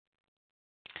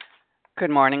Good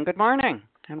morning,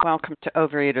 and welcome to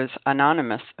Overeaters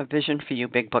Anonymous, a Vision for You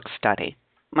Big Book study.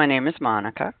 My name is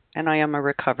Monica, and I am a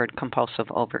recovered compulsive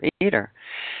overeater.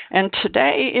 And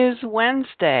today is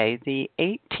Wednesday, the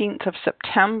 18th of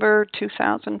September,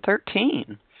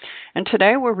 2013. And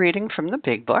today we're reading from the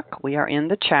Big Book. We are in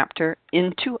the chapter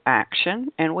Into Action,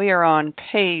 and we are on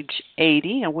page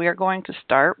 80, and we are going to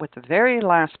start with the very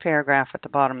last paragraph at the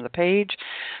bottom of the page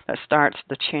that starts,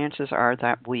 "The chances are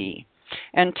that we."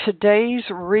 And today's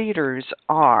readers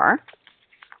are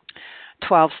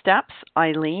 12 Steps,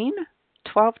 Eileen,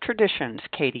 12 Traditions,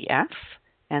 Katie F.,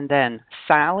 and then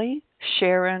Sally,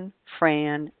 Sharon,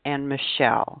 Fran, and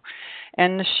Michelle.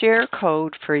 And the share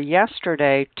code for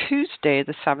yesterday, Tuesday,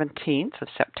 the 17th of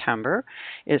September,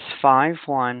 is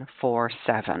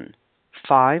 5147.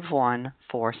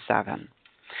 5147.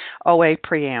 OA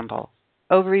Preamble.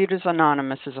 Overeaters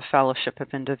Anonymous is a fellowship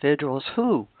of individuals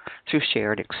who, through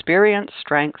shared experience,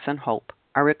 strengths, and hope,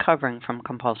 are recovering from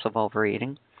compulsive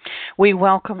overeating. We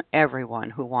welcome everyone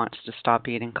who wants to stop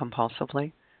eating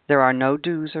compulsively. There are no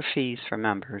dues or fees for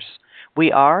members.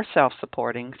 We are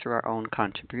self-supporting through our own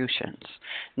contributions,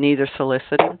 neither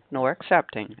soliciting nor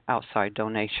accepting outside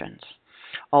donations.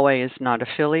 OA is not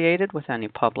affiliated with any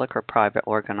public or private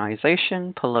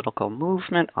organization, political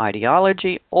movement,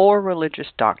 ideology, or religious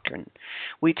doctrine.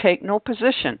 We take no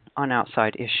position on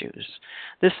outside issues.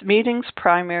 This meeting's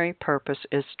primary purpose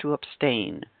is to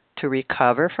abstain, to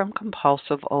recover from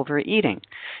compulsive overeating,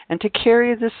 and to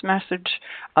carry this message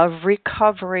of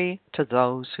recovery to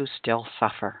those who still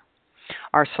suffer.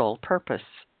 Our sole purpose.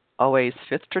 OA's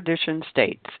fifth tradition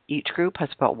states each group has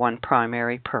but one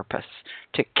primary purpose,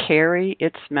 to carry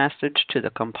its message to the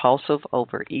compulsive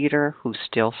overeater who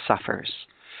still suffers.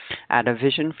 At a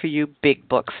Vision for You Big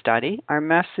Book study, our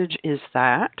message is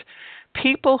that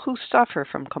people who suffer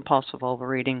from compulsive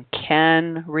overeating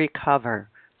can recover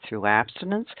through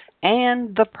abstinence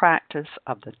and the practice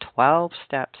of the 12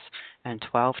 steps and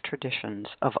 12 traditions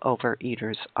of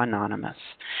Overeaters Anonymous.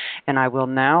 And I will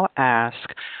now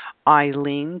ask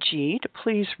Eileen G. to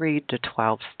please read the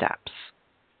 12 steps.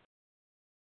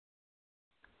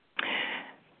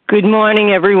 Good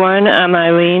morning, everyone. I'm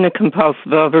Eileen, a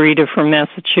compulsive overeater from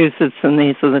Massachusetts, and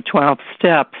these are the 12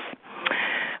 steps.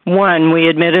 1, we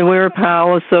admitted we were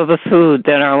powerless over food,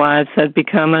 that our lives had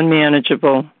become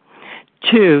unmanageable.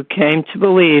 2, came to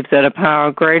believe that a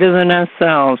power greater than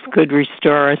ourselves could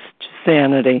restore us to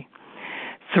sanity.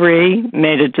 3,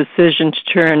 made a decision to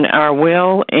turn our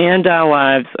will and our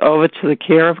lives over to the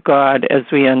care of God as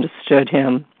we understood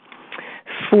Him.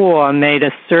 4, made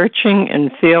a searching and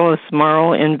fearless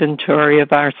moral inventory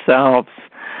of ourselves.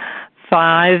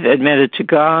 5, admitted to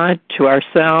God, to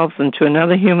ourselves, and to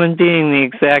another human being the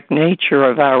exact nature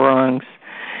of our wrongs.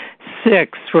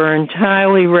 6, we're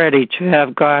entirely ready to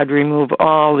have God remove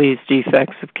all these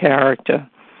defects of character.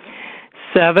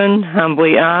 7,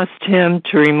 humbly asked Him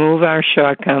to remove our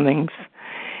shortcomings.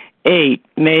 8,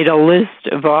 made a list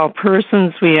of all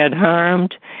persons we had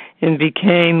harmed and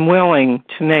became willing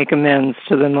to make amends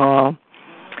to them all.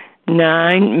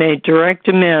 9, made direct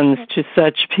amends to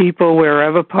such people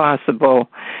wherever possible,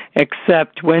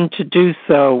 except when to do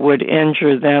so would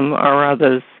injure them or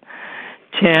others.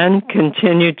 10,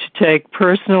 continued to take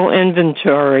personal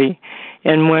inventory,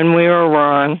 and when we were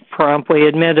wrong, promptly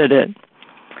admitted it.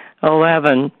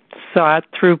 11, sought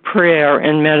through prayer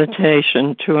and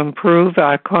meditation to improve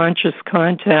our conscious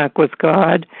contact with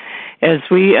God as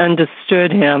we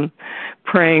understood Him,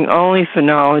 praying only for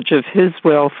knowledge of His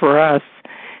will for us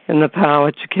and the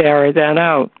power to carry that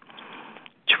out.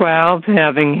 12,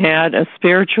 having had a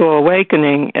spiritual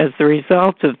awakening as the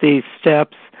result of these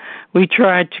steps, we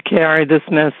tried to carry this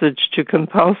message to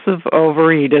compulsive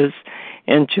overeaters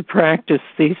and to practice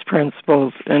these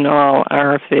principles in all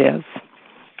our affairs.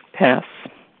 Pass.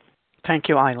 Thank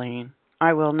you, Eileen.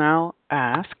 I will now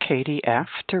ask Katie F.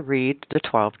 to read the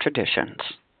 12 traditions.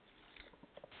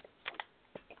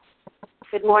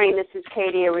 Good morning. This is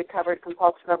Katie, a recovered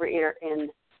compulsive overeater in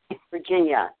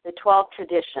Virginia. The 12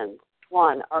 traditions.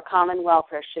 1, our common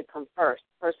welfare should come first.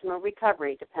 Personal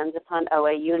recovery depends upon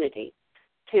OA unity.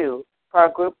 2, for our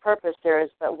group purpose, there is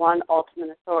but one ultimate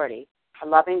authority, a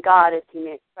loving God as He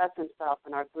may express Himself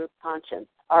in our group conscience.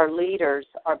 Our leaders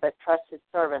are but trusted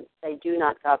servants. They do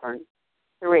not govern.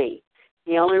 3,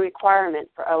 the only requirement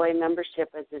for OA membership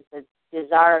is the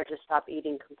desire to stop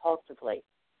eating compulsively.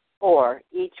 4,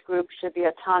 each group should be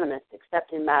autonomous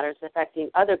except in matters affecting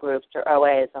other groups or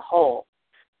OA as a whole.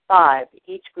 5,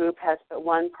 each group has but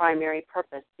one primary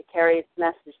purpose, to carry its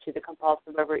message to the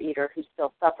compulsive overeater who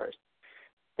still suffers.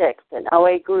 6, an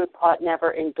OA group ought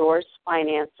never endorse,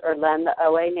 finance, or lend the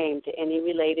OA name to any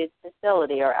related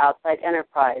facility or outside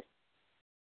enterprise.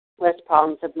 less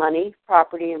problems of money,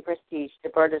 property, and prestige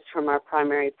divert us from our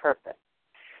primary purpose.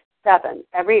 7.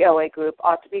 Every OA group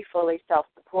ought to be fully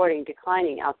self-supporting,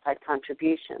 declining outside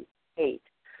contributions. 8.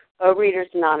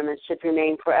 Overeaters Anonymous should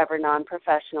remain forever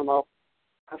non-professional,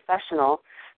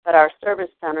 but our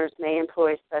service centers may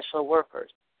employ special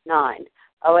workers. 9.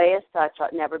 OA as such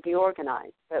ought never be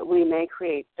organized, but we may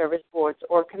create service boards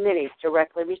or committees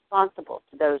directly responsible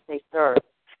to those they serve.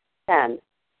 10.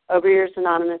 Overeaters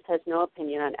Anonymous has no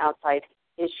opinion on outside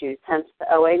issues, hence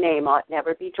the OA name ought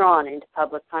never be drawn into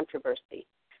public controversy.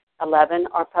 11.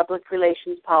 Our public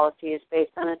relations policy is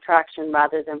based on attraction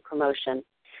rather than promotion.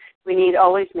 We need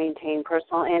always maintain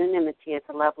personal anonymity at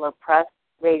the level of press,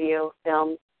 radio,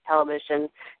 film, television,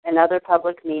 and other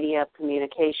public media of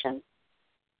communication.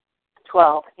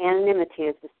 12. Anonymity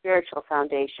is the spiritual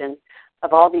foundation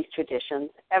of all these traditions,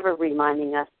 ever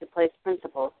reminding us to place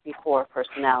principles before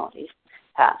personalities.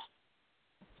 Pass.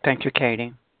 Thank you,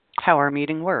 Katie. How our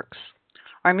meeting works.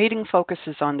 Our meeting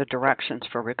focuses on the directions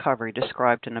for recovery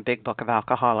described in the Big Book of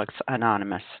Alcoholics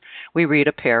Anonymous. We read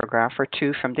a paragraph or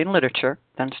two from the literature,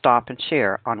 then stop and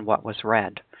share on what was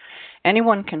read.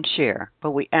 Anyone can share,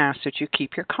 but we ask that you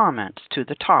keep your comments to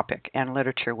the topic and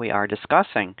literature we are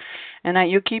discussing, and that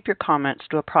you keep your comments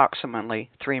to approximately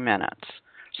 3 minutes.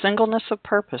 Singleness of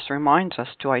purpose reminds us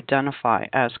to identify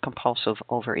as compulsive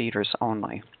overeaters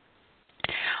only.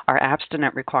 Our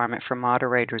abstinent requirement for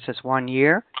moderators is 1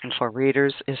 year, and for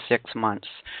readers is 6 months.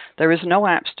 There is no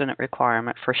abstinent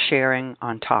requirement for sharing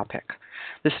on topic.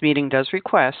 This meeting does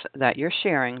request that your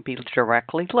sharing be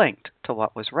directly linked to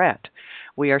what was read.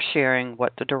 We are sharing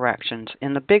what the directions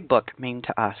in the Big Book mean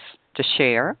to us. To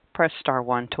share, press star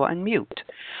 1 to unmute.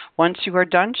 Once you are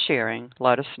done sharing,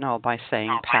 let us know by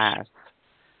saying pass.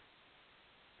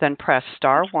 Then press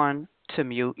star 1 to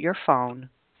mute your phone.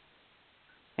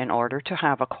 In order to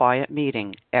have a quiet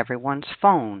meeting, everyone's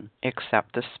phone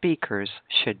except the speaker's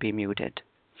should be muted.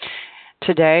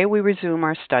 Today we resume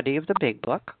our study of the Big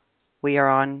Book. We're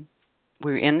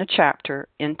in the chapter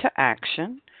Into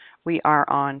Action. We are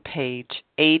on page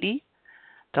 80,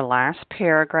 the last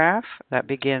paragraph that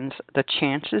begins, the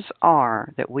chances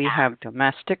are that we have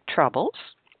domestic troubles.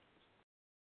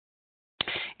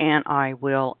 And I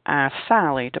will ask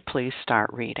Sally to please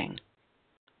start reading.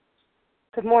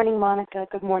 Good morning, Monica.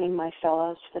 Good morning, my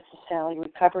fellows. This is Sally,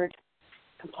 recovered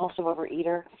compulsive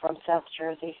overeater from South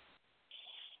Jersey.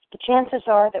 The chances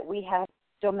are that we have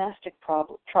domestic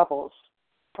troubles.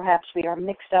 Perhaps we are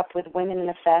mixed up with women in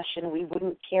a fashion we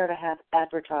wouldn't care to have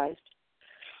advertised.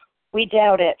 We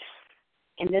doubt it.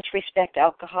 In this respect,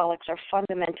 alcoholics are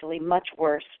fundamentally much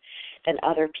worse than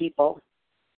other people.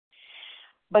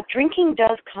 But drinking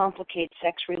does complicate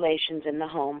sex relations in the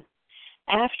home.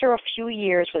 After a few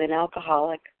years with an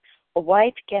alcoholic, a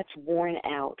wife gets worn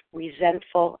out,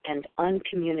 resentful, and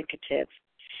uncommunicative.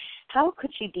 How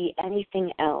could she be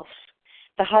anything else?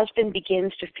 The husband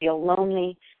begins to feel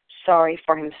lonely, sorry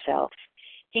for himself.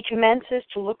 He commences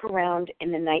to look around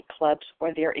in the nightclubs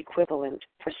or their equivalent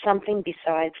for something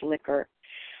besides liquor.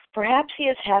 Perhaps he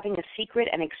is having a secret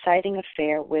and exciting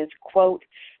affair with, quote,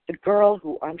 the girl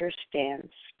who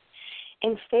understands.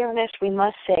 In fairness, we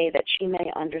must say that she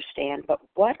may understand, but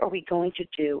what are we going to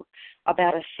do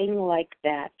about a thing like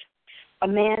that? A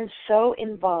man so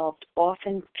involved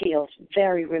often feels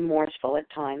very remorseful at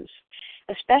times,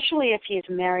 especially if he is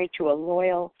married to a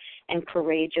loyal and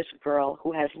courageous girl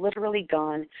who has literally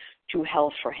gone to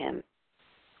hell for him.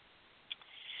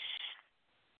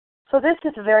 So this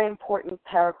is a very important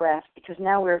paragraph because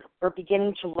now we're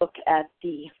beginning to look at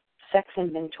the sex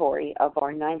inventory of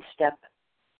our 9th step.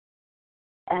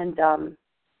 And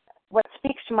what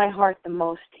speaks to my heart the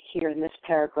most here in this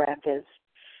paragraph is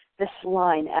this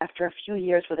line, after a few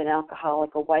years with an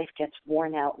alcoholic, a wife gets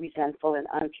worn out, resentful, and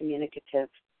uncommunicative.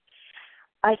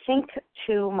 I think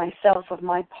to myself of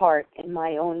my part in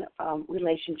my own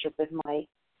relationship with my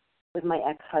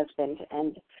ex-husband,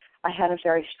 and I had a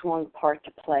very strong part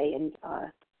to play in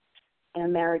a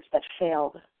marriage that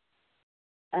failed.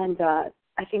 And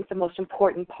I think the most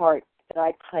important part that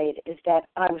I played is that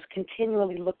I was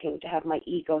continually looking to have my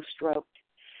ego stroked.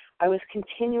 I was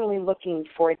continually looking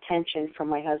for attention from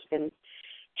my husband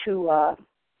to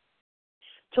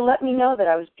let me know that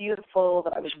I was beautiful,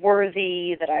 that I was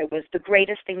worthy, that I was the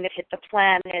greatest thing that hit the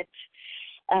planet,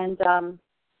 and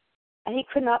he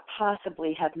could not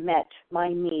possibly have met my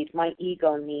need, my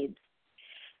ego needs.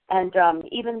 And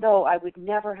even though I would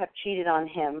never have cheated on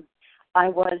him, I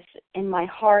was in my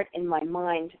heart, in my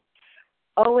mind,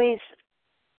 always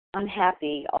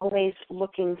unhappy, always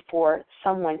looking for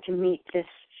someone to meet this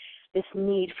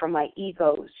need for my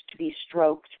egos to be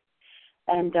stroked.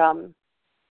 And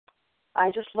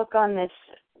I just look on this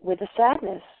with the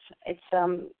sadness.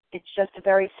 It's just a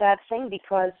very sad thing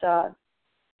because,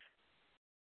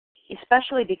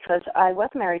 especially because I was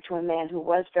married to a man who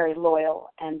was very loyal,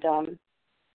 and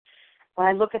when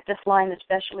I look at this line,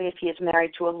 especially if he is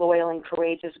married to a loyal and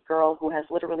courageous girl who has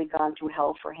literally gone through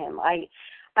hell for him, I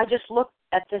just look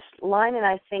at this line and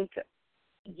I think,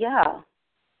 yeah,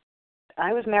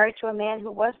 I was married to a man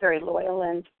who was very loyal,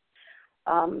 and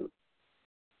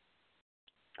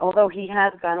although he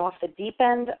has gone off the deep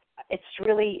end, it's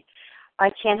really, I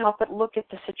can't help but look at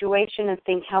the situation and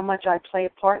think how much I play a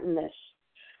part in this.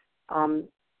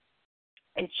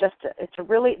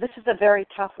 This is a very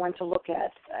tough one to look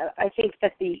at. I think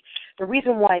that the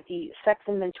reason why the sex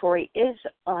inventory is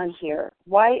on here,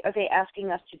 why are they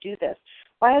asking us to do this?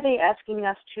 Why are they asking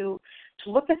us to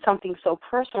look at something so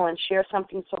personal and share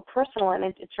something so personal? And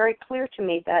it's very clear to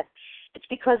me that it's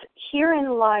because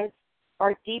herein lies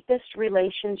our deepest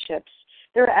relationships.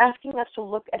 They're asking us to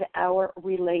look at our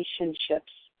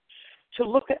relationships, to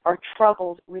look at our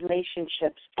troubled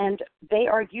relationships, and they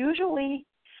are usually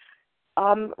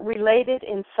related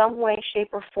in some way, shape,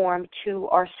 or form to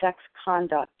our sex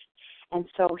conduct. And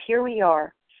so here we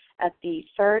are at the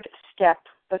third step,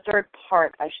 the third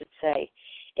part, I should say,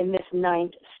 in this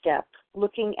 9th step,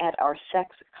 looking at our sex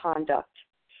conduct.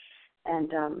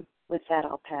 And with that,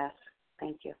 I'll pass.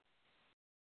 Thank you.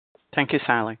 Thank you,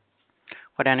 Sally.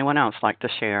 Would anyone else like to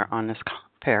share on this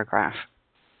paragraph?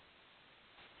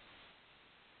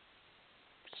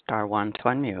 Star 1 to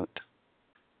unmute.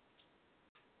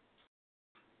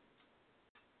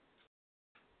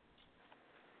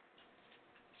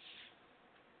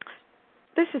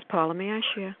 This is Paula. May I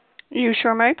share? You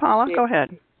sure may, Paula. Go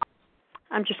ahead.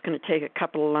 I'm just going to take a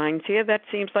couple of lines here. That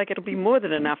seems like it'll be more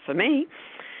than enough for me.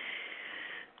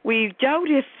 We doubt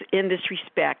if, in this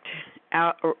respect,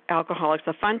 alcoholics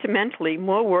are fundamentally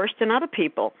more worse than other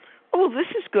people. Oh, this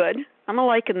is good. I'm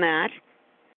liking that.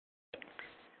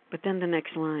 But then the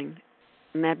next line,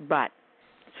 but.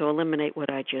 So eliminate what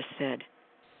I just said.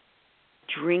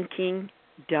 Drinking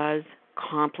does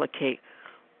complicate.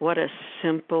 What a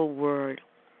simple word.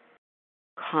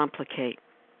 Complicate.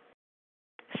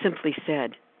 Simply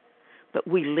said. But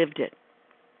we lived it.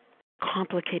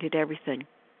 Complicated everything.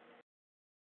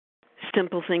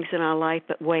 Simple things in our life,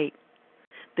 but wait.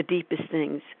 The deepest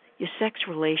things. Your sex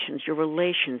relations, your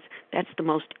relations, that's the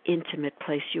most intimate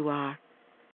place you are.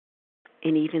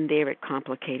 And even there it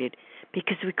complicated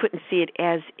because we couldn't see it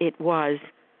as it was,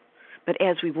 but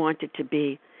as we want it to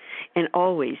be. And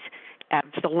always, as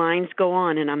the lines go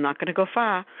on, and I'm not going to go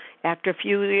far, after a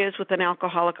few years with an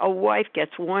alcoholic, a wife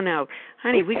gets worn out.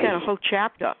 Honey, we got a whole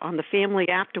chapter on the family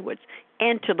afterwards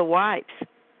and to the wives.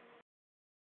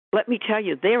 Let me tell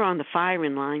you, they're on the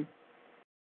firing line.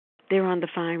 They're on the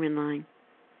firing line.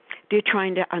 They're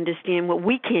trying to understand what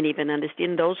we can't even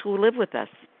understand, those who live with us.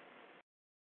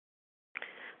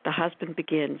 The husband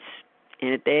begins,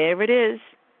 and there it is.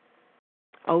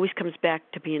 Always comes back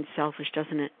to being selfish,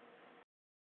 doesn't it?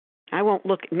 I won't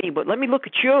look at me, but let me look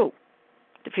at you.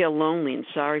 To feel lonely and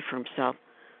sorry for himself.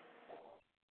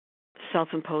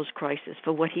 Self-imposed crisis.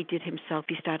 For what he did himself,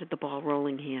 he started the ball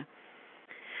rolling here.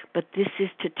 But this is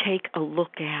to take a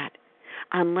look at.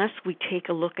 Unless we take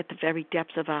a look at the very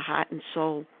depths of our heart and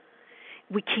soul,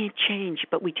 we can't change,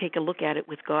 but we take a look at it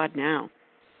with God now.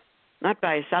 Not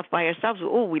by ourselves.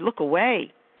 Oh, we look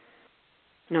away.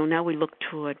 No, now we look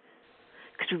toward.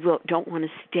 Because we don't want to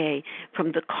stay.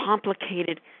 From the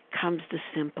complicated comes the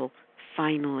simple,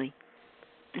 finally.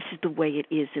 This is the way it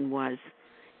is and was.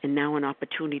 And now an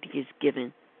opportunity is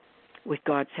given, with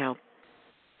God's help,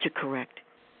 to correct.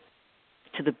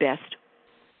 To the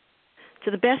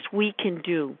best we can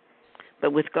do.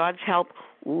 But with God's help,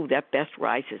 that best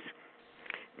rises.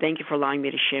 Thank you for allowing me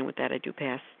to share. With that, I do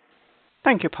pass.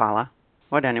 Thank you, Paula.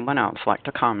 Would anyone else like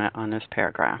to comment on this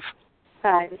paragraph?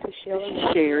 Hi, this is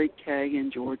Sheila. Sherry Kay in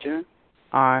Georgia.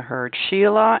 I heard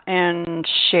Sheila and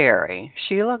Sherry.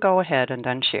 Sheila, go ahead, and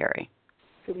then Sherry.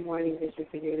 Good morning, Mr.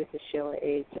 Peter. This is Sheila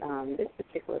H. This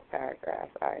particular paragraph,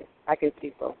 I can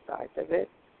see both sides of it.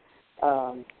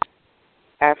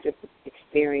 After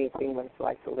experiencing what it's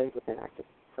like to live with an active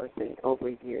person over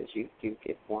years, you do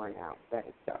get worn out. That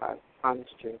is the honest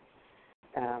truth.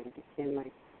 It's been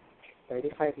like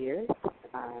 35 years,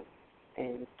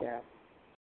 and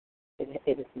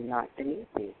it has not been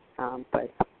easy.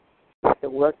 But the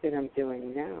work that I'm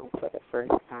doing now, for the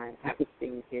first time, I'm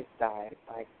seeing his side.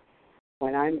 Like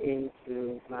when I'm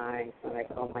into what I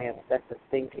call my obsessive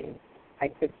thinking, I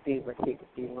could see where he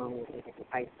could be lonely and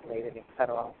isolated and cut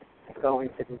off. I go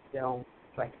into the zone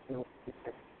like no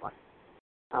business.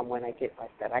 When I get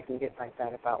like that, I can get like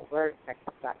that about work. I can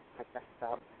get like that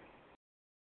about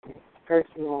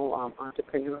personal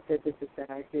entrepreneur businesses that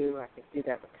I do. I can do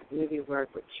that with community work,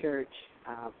 with church.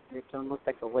 It's almost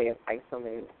like a way of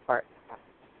isolating apart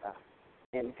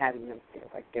and having them feel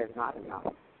like they're not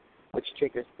enough, which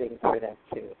triggers things for them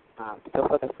too. So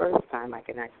for the first time, I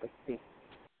can actually see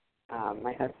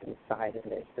my husband's side of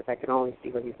this, because I can only see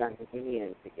what he's done to me,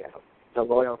 and the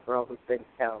loyal girl who's been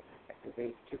held. I can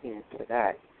raise two hands for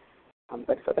that.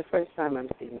 But for the first time, I'm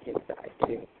seeing his side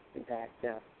too. That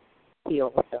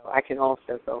I can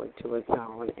also go into a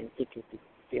zone, and he can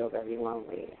feel very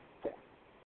lonely.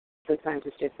 Sometimes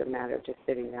it's just a matter of just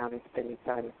sitting down and spending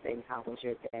time and saying, "How was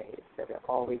your day?" instead of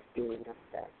always doing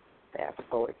that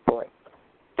fast-forward voice.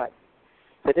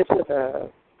 So this was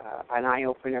an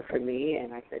eye-opener for me,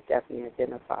 and I could definitely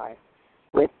identify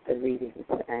with the readings.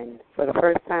 And for the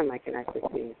first time, I can actually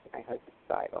see my husband's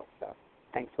side also.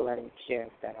 Thanks for letting me share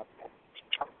that up there.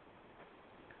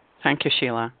 Thank you,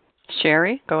 Sheila.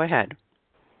 Sherry, go ahead.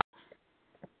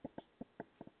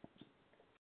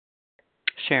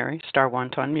 Sherry, star one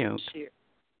to unmute.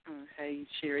 Hey,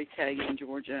 Sherry Kay in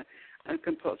Georgia, a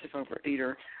compulsive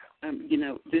overeater.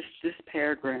 This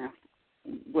paragraph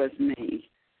was me.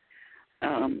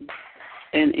 And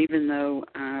even though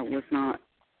I was not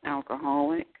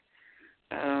alcoholic,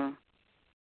 the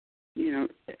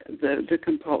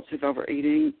compulsive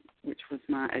overeating, which was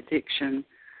my addiction,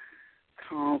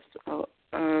 caused,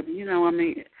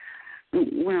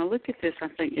 when I look at this, I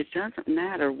think it doesn't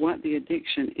matter what the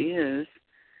addiction is.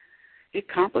 It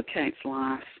complicates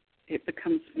life. It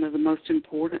becomes the most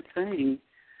important thing,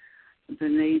 the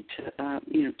need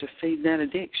to feed that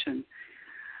addiction.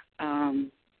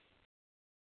 And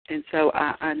so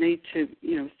I need to,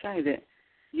 say that,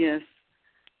 yes,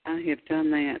 I have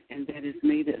done that, and that is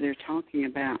me that they're talking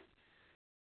about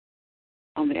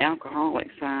on the alcoholic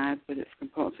side, but it's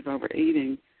compulsive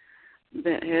overeating,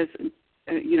 that has,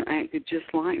 acted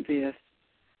just like this,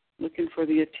 looking for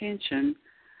the attention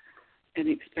and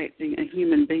expecting a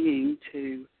human being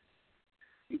to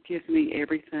give me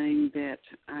everything that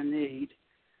I need,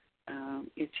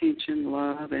 attention,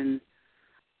 love, and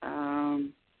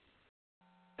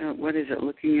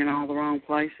looking in all the wrong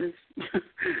places.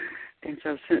 And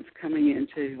so since coming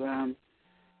into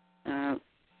a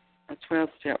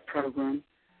 12-step program,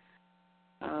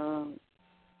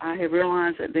 I have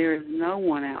realized that there is no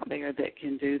one out there that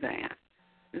can do that.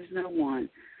 There's no one.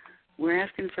 We're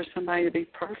asking for somebody to be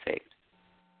perfect,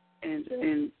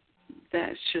 and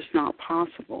that's just not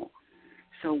possible.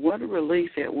 So what a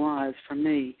relief it was for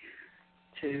me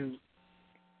to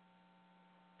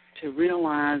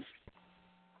realize,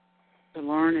 to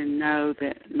learn and know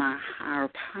that my higher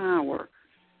power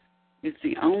is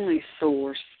the only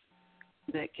source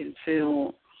that can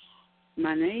fill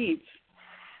my needs.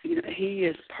 He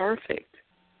is perfect,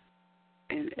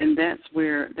 and that's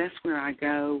where I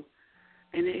go,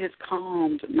 and it has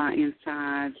calmed my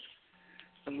insides,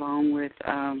 along with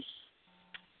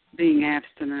being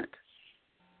abstinent,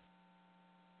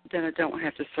 that I don't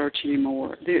have to search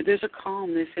anymore. There's a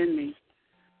calmness in me.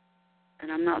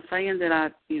 And I'm not saying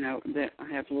that that I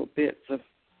have little bits of,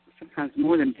 sometimes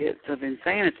more than bits of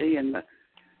insanity in the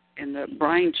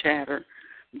brain chatter,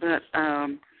 but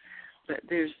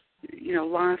there's,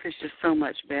 life is just so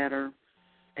much better.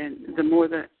 And the more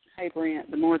that, hey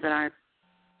Brent, the more that I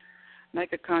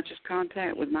make a conscious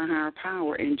contact with my higher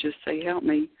power and just say, help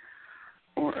me,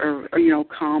 or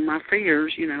calm my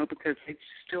fears, because they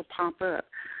still pop up.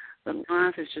 But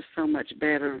life is just so much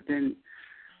better than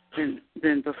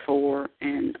before,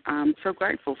 and I'm so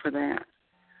grateful for that.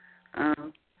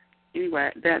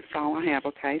 Anyway, that's all I have,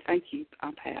 okay? Thank you.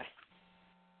 I'll pass.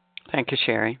 Thank you,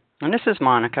 Sherry. And this is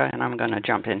Monica, and I'm going to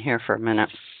jump in here for a minute.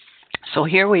 So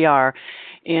here we are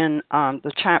in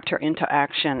the chapter Into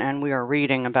Action, and we are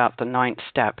reading about the 9th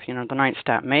step. The 9th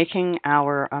step, making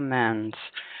our amends.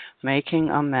 Making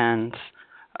amends.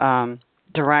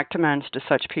 Direct amends to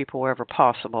such people wherever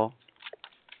possible.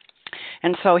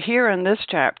 And so here in this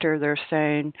chapter, they're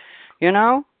saying,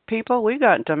 people, we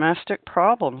got domestic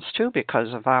problems too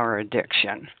because of our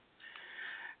addiction.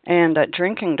 And that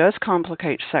drinking does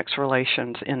complicate sex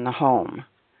relations in the home.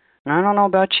 And I don't know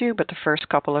about you, but the first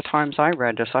couple of times I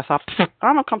read this, I thought,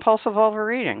 I'm a compulsive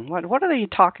overeating. What are they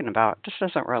talking about? This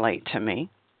doesn't relate to me.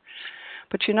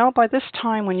 But by this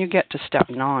time when you get to step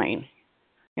 9,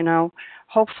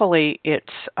 hopefully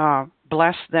it's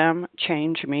bless them,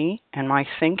 change me, and my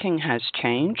thinking has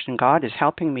changed, and God is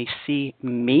helping me see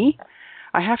me.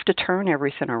 I have to turn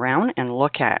everything around and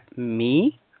look at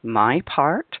me, my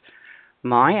part,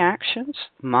 my actions,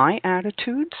 my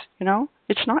attitudes.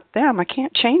 It's not them. I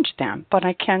can't change them, but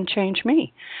I can change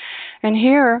me. And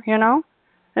here,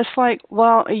 it's like,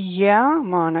 well, yeah,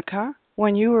 Monica,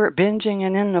 when you were binging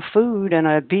and in the food and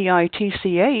a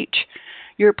bitch,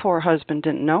 your poor husband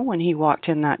didn't know when he walked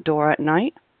in that door at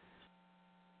night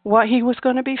what he was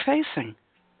going to be facing.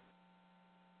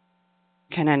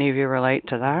 Can any of you relate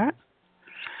to that?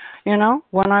 You know,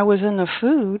 when I was in the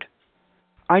food,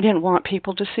 I didn't want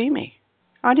people to see me.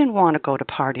 I didn't want to go to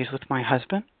parties with my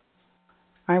husband.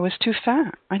 I was too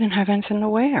fat. I didn't have anything to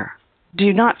wear. Do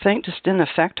you not think this didn't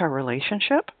affect our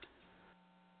relationship?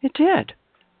 It did.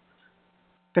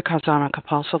 Because I'm a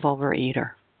compulsive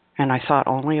overeater, and I thought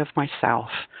only of myself.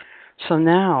 So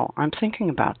now I'm thinking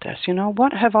about this. You know,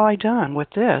 what have I done with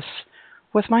this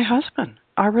with my husband,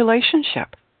 our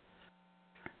relationship?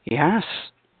 Yes.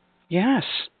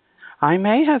 I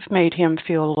may have made him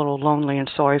feel a little lonely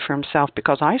and sorry for himself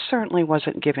because I certainly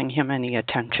wasn't giving him any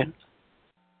attention.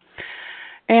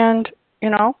 And,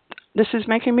 you know, this is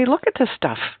making me look at this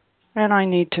stuff, and I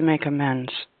need to make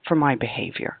amends for my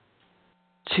behavior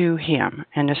to him.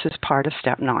 And this is part of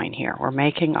step 9 here. We're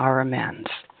making our amends.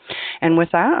 And with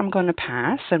that, I'm going to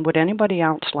pass. And would anybody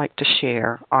else like to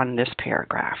share on this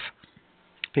paragraph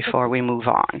before we move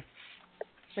on?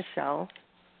 Michelle.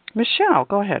 Michelle,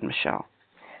 go ahead, Michelle.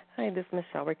 Hi, this is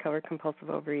Michelle, recovered compulsive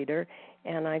overeater,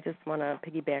 and I just want to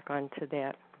piggyback onto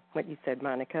that, what you said,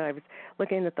 Monica. I was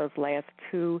looking at those last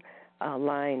two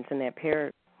lines in that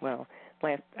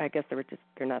I guess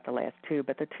they're not the last two,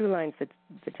 but the two lines that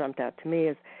jumped out to me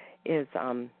is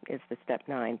the step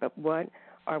 9. But what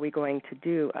are we going to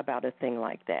do about a thing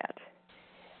like that?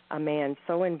 A man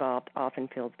so involved often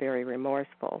feels very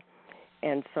remorseful.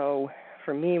 And so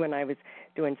for me, when I was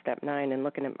doing step 9 and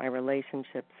looking at my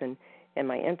relationships and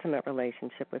my intimate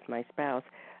relationship with my spouse,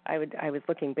 I was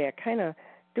looking back, kind of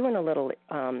doing a little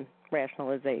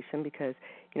rationalization because,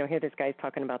 you know, here this guy's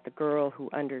talking about the girl who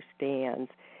understands.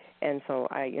 And so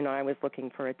I was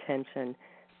looking for attention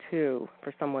too,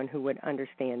 for someone who would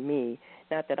understand me.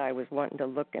 Not that I was wanting to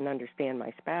look and understand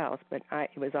my spouse, but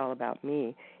it was all about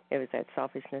me. It was that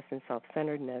selfishness and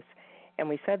self-centeredness. And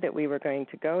we said that we were going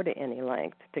to go to any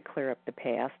length to clear up the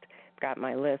past. Got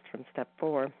my list from step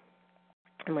 4,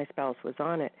 and my spouse was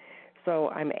on it. So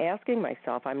I'm asking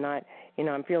myself, I'm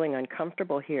feeling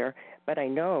uncomfortable here, but I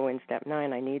know in step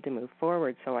 9 I need to move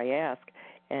forward. So I ask,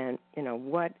 and, you know,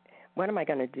 what am I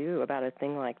going to do about a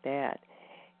thing like that?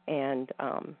 And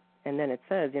then it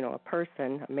says, you know,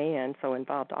 a man so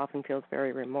involved often feels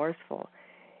very remorseful.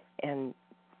 And,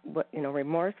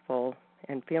 remorseful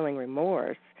and feeling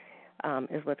remorse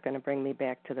is what's going to bring me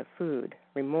back to the food.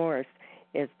 Remorse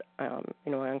is, an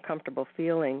uncomfortable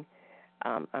feeling.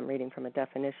 I'm reading from a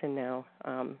definition now,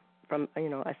 from,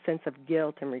 a sense of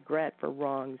guilt and regret for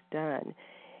wrongs done.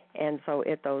 And so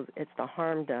it's the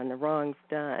harm done, the wrongs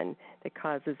done that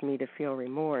causes me to feel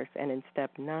remorse. And in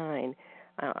step 9,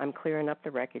 I'm clearing up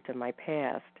the wreckage of my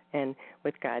past. And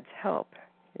with God's help,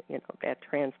 that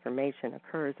transformation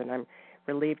occurs, and I'm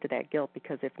relieved of that guilt,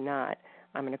 because if not,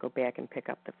 I'm going to go back and pick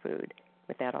up the food.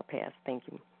 With that, I'll pass. Thank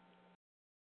you.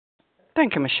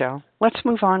 Thank you, Michelle. Let's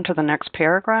move on to the next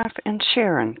paragraph. And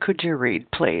Sharon, could you read,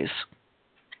 please?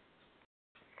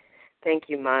 Thank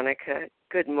you, Monica.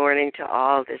 Good morning to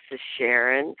all. This is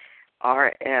Sharon,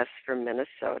 RS from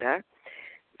Minnesota.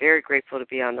 Very grateful to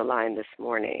be on the line this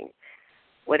morning.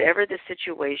 Whatever the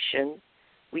situation,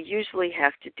 we usually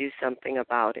have to do something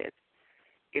about it.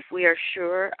 If we are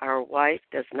sure our wife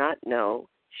does not know,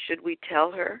 should we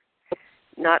tell her?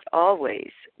 Not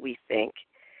always, we think.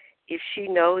 If she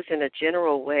knows in a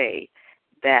general way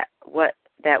that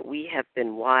we have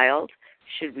been wild,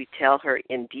 should we tell her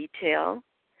in detail?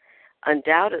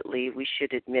 Undoubtedly, we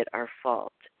should admit our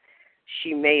fault.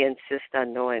 She may insist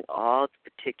on knowing all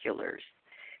the particulars.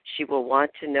 She will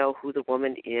want to know who the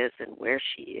woman is and where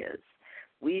she is.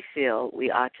 We feel we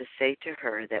ought to say to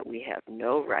her that we have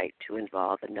no right to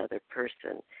involve another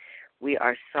person. We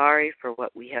are sorry for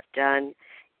what we have done,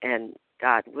 and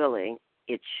God willing,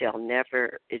 it shall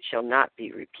not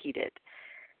be repeated.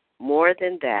 More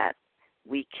than that,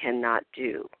 we cannot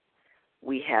do.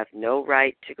 We have no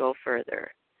right to go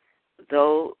further.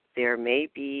 Though there may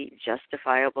be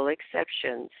justifiable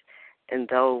exceptions, and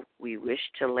though we wish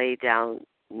to lay down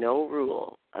no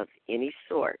rule of any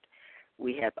sort,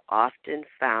 we have often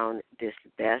found this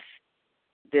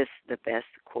the best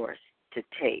course to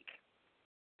take.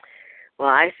 Well,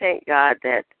 I thank God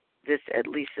that this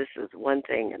is one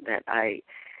thing that I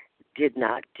did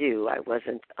not do. I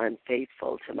wasn't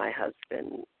unfaithful to my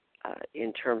husband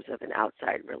in terms of an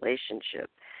outside relationship.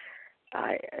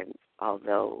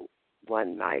 Although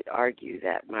one might argue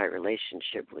that my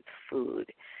relationship with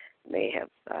food may have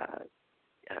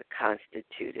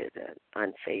constituted an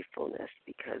unfaithfulness,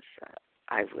 because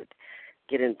I would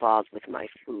get involved with my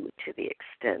food to the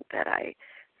extent that I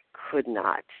could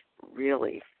not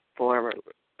really form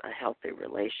a healthy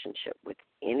relationship with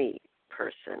any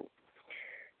person.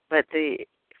 But the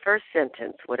first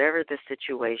sentence, whatever the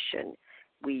situation,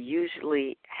 we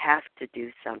usually have to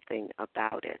do something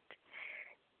about it.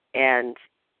 And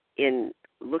in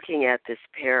looking at this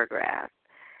paragraph,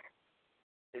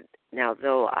 now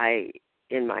though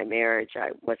in my marriage, I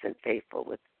wasn't faithful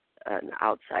with an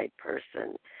outside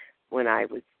person, when I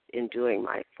was in doing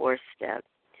my fourth step,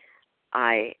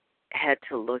 I had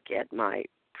to look at my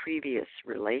previous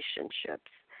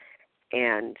relationships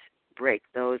and break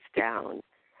those down.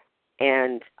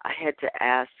 And I had to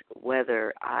ask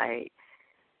whether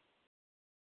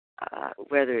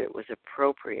it was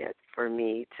appropriate for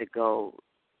me to go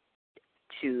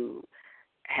to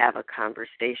have a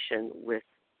conversation with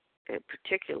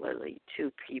particularly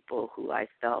two people who I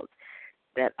felt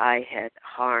that I had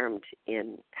harmed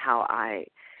in how I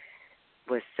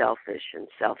was selfish and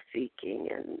self-seeking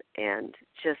and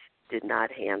just did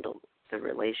not handle the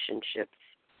relationships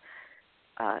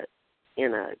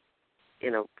in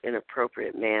an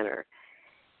appropriate manner.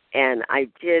 And I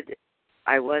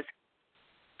was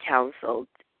counseled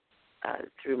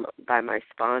by my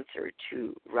sponsor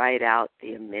to write out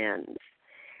the amends.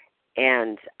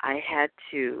 And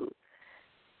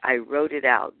I wrote it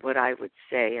out, what I would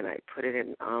say, and I put it in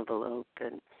an envelope,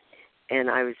 and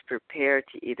I was prepared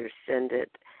to either send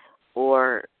it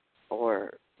or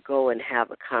go and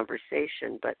have a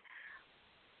conversation. But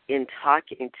in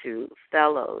talking to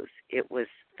fellows, it was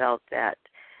felt that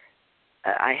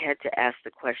I had to ask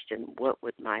the question, what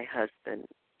would my husband,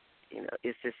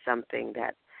 is this something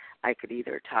that I could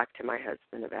either talk to my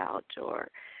husband about, or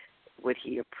would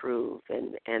he approve?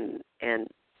 And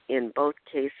in both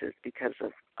cases, because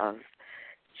of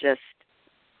just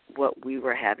what we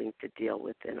were having to deal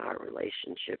with in our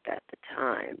relationship at the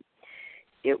time,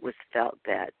 it was felt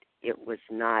that it was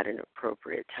not an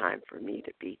appropriate time for me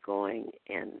to be going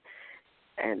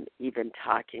and even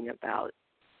talking about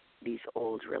these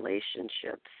old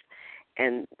relationships.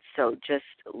 And so just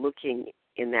looking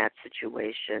in that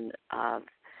situation of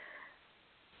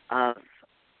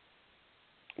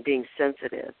being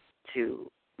sensitive to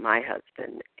my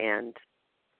husband and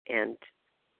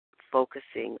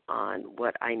focusing on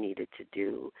what I needed to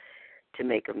do to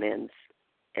make amends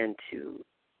and to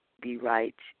be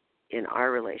right in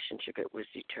our relationship, it was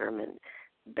determined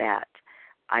that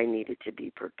I needed to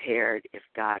be prepared if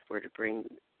God were to bring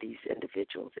these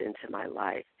individuals into my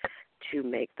life to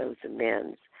make those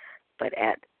amends. But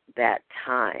at that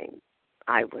time,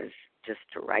 I was just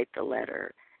to write the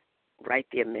letter, write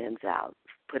the amends out,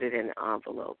 put it in an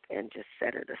envelope, and just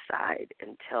set it aside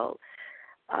until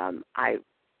I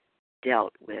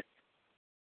dealt with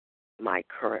my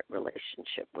current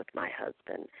relationship with my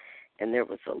husband. And there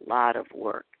was a lot of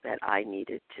work that I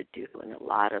needed to do and a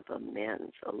lot of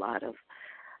amends, a lot of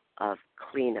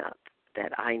cleanup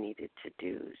that I needed to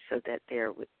do so that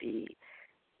there would be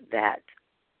that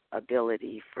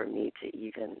ability for me to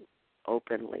even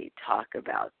openly talk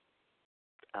about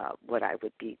what I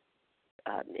would be,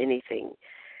 anything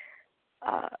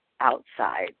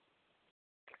outside.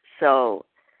 So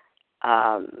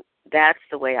that's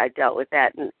the way I dealt with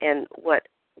that. And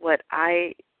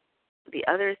the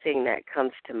other thing that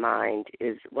comes to mind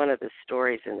is one of the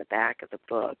stories in the back of the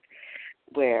book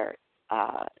where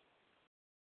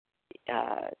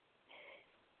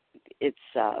it's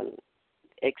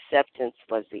acceptance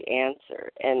was the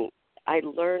answer. And I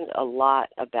learned a lot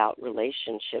about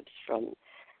relationships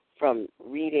from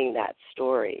reading that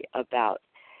story about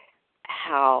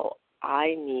how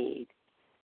I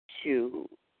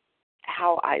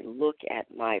look at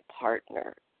my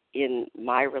partner in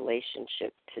my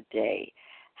relationship today,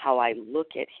 how I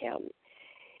look at him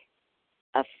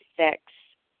affects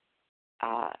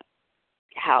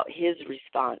how his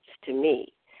response to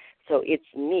me. So it's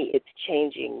me, it's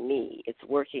changing me, it's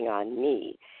working on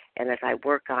me. And as I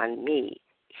work on me,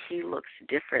 he looks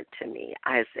different to me.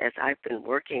 As I've been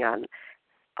working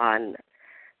on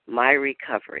my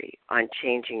recovery, on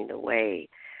changing the way,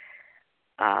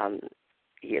 on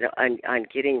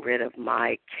getting rid of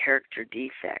my character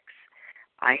defects,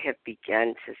 I have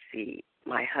begun to see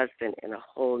my husband in a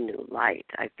whole new light.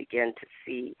 I've begun to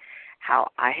see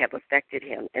how I have affected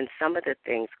him. And some of the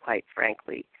things, quite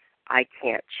frankly, I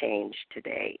can't change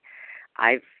today.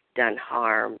 I've done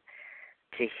harm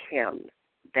to him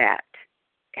that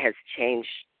has changed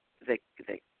the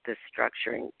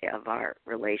structuring of our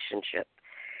relationship.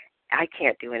 I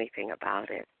can't do anything about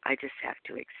it. I just have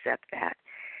to accept that.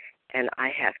 And I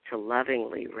have to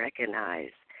lovingly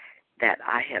recognize that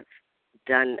I have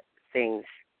done things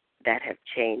that have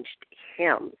changed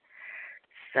him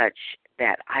such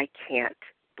that I can't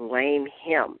blame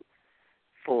him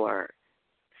for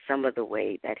some of the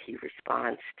way that he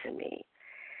responds to me.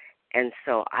 And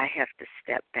so I have to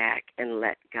step back and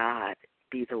let God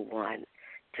be the one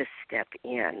to step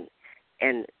in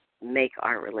and make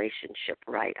our relationship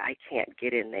right. I can't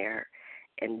get in there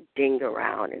and ding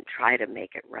around and try to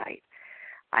make it right.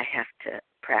 I have to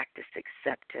practice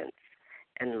acceptance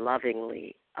and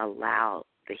lovingly allow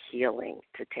the healing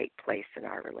to take place in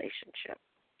our relationship.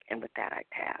 And with that, I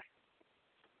pass.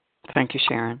 Thank you,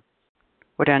 Sharon.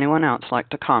 Would anyone else like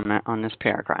to comment on this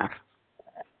paragraph?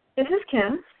 This is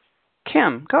Kim.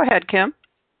 Kim, go ahead, Kim.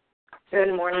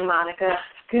 Good morning, Monica.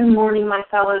 Good morning, my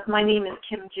fellows. My name is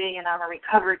Kim G., and I'm a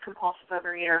recovered compulsive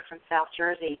overeater from South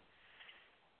Jersey.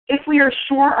 If we are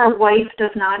sure our wife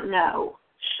does not know,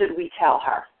 should we tell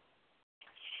her?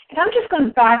 And I'm just going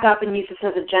to back up and use this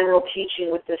as a general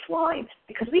teaching with this line,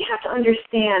 because we have to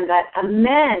understand that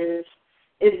amends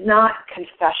is not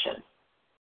confession.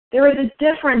 There is a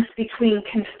difference between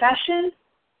confession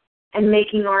and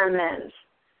making our amends.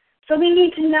 So we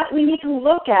need to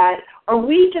look at, are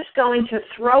we just going to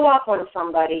throw up on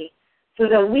somebody so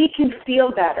that we can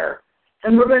feel better,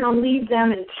 and we're going to leave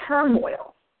them in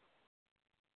turmoil?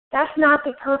 That's not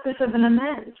the purpose of an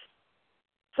amends.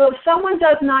 So if someone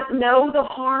does not know the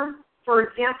harm, for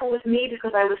example, with me,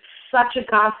 because I was such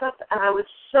a gossip and I was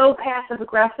so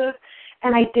passive-aggressive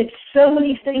and I did so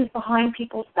many things behind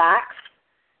people's backs,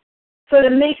 so to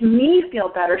make me feel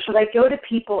better, should I go to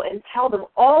people and tell them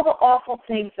all the awful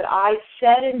things that I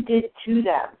said and did to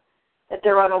them that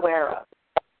they're unaware of?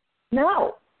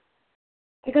 No.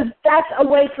 Because that's a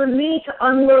way for me to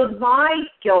unload my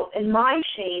guilt and my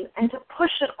shame and to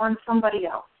push it on somebody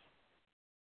else.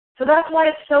 So that's why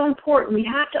it's so important. We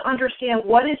have to understand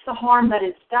what is the harm that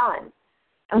is done.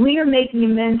 And we are making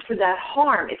amends for that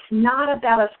harm. It's not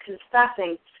about us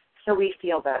confessing so we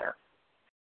feel better.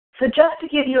 So just to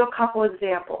give you a couple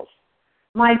examples,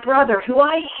 my brother, who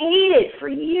I hated for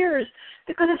years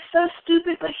because it's so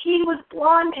stupid, but he was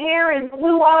blonde hair and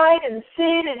blue-eyed and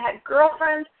thin and had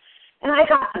girlfriends, and I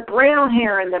got the brown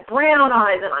hair and the brown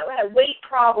eyes, and I had a weight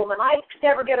problem, and I could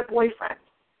never get a boyfriend.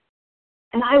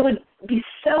 And I would be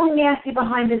so nasty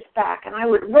behind his back, and I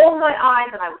would roll my eyes,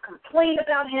 and I would complain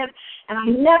about him, and I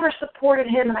never supported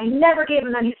him, and I never gave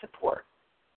him any support.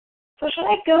 So should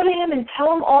I go to him and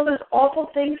tell him all those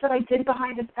awful things that I did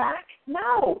behind his back?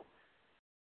 No.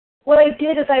 What I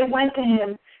did is I went to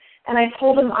him and I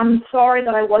told him I'm sorry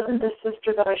that I wasn't the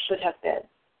sister that I should have been.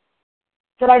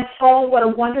 That I saw what a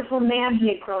wonderful man he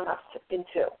had grown up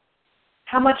into.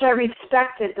 How much I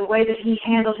respected the way that he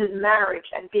handled his marriage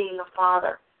and being a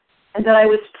father. And that I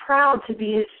was proud to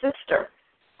be his sister.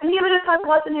 And even if I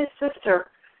wasn't his sister,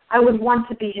 I would want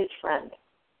to be his friend.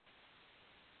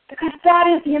 Because that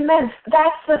is the amends. That's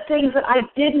the things that I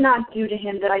did not do to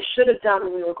him that I should have done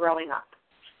when we were growing up.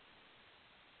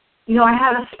 You know, I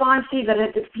had a sponsee that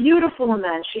had a beautiful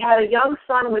amends. She had a young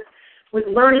son with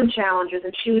learning challenges,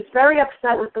 and she was very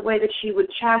upset with the way that she would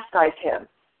chastise him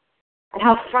and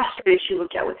how frustrated she would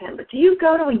get with him. But do you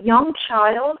go to a young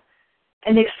child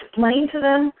and explain to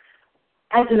them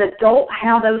as an adult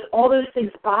how all those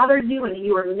things bothered you and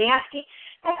you were nasty?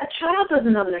 A child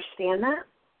doesn't understand that.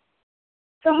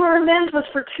 So her amends was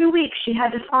for 2 weeks. She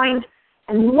had to find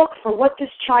and look for what this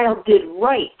child did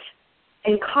right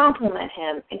and compliment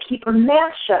him and keep her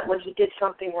mouth shut when he did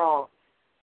something wrong.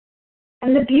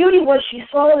 And the beauty was she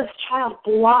saw this child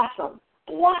blossom.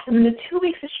 In the 2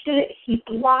 weeks that she did it, he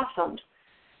blossomed.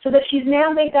 So that she's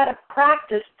now made that a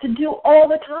practice to do all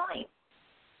the time.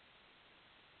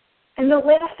 And the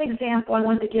last example I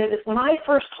wanted to give is when I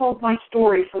first told my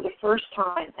story for the first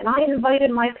time, and I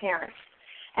invited my parents.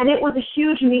 And it was a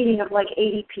huge meeting of like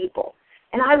 80 people.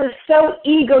 And I was so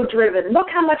ego-driven. Look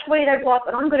how much weight I lost,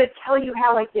 and I'm going to tell you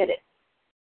how I did it.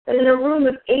 But in a room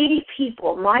of 80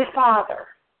 people, my father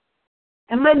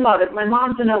and my mother, my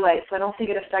mom's in OA, so I don't think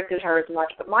it affected her as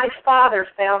much, but my father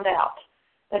found out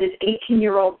that his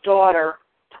 18-year-old daughter,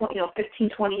 15,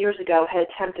 20 years ago, had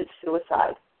attempted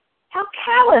suicide. How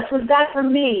callous was that for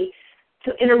me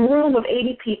to, in a room of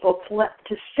 80 people,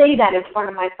 to say that in front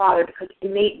of my father, because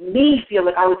it made me feel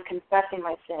like I was confessing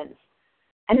my sins.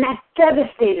 And that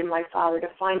devastated my father to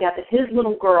find out that his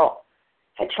little girl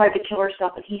had tried to kill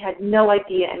herself and he had no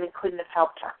idea and he couldn't have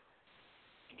helped her.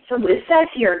 So it says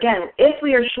here, again, if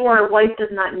we are sure our wife does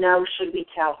not know, should we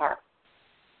tell her?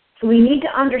 So we need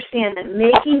to understand that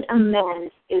making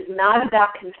amends is not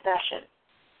about confession.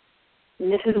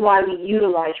 And this is why we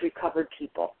utilize recovered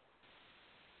people.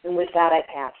 And with that, I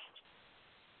pass.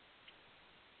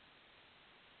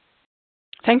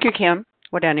 Thank you, Kim.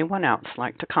 Would anyone else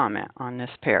like to comment on this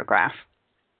paragraph?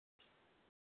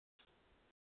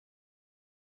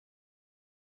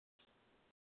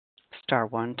 Star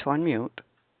 1 to unmute.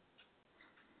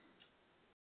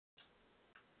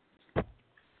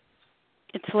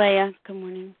 It's Leah. Good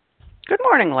morning. Good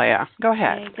morning, Leah. Go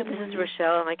ahead. Hey, this is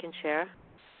Rochelle, and I can share.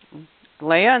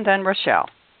 Leah and then Rochelle.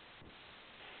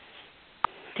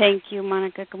 Thank you,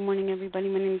 Monica. Good morning, everybody.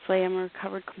 My name is Leah. I'm a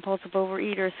recovered compulsive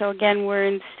overeater. So again, we're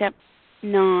in step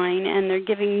 9, and they're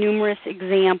giving numerous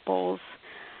examples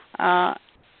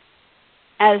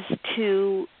as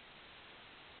to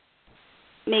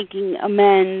making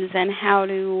amends and how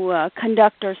to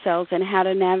conduct ourselves and how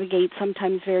to navigate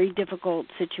sometimes very difficult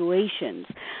situations.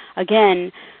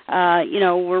 Again,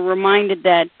 we're reminded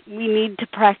that we need to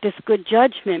practice good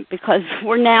judgment because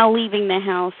we're now leaving the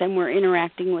house and we're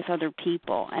interacting with other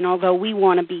people. And although we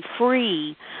want to be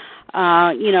free,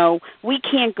 we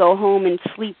can't go home and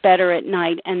sleep better at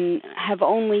night and have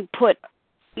only put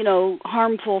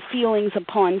harmful feelings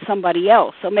upon somebody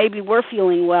else. So maybe we're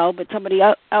feeling well, but somebody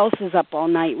else is up all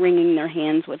night wringing their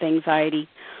hands with anxiety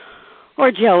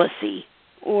or jealousy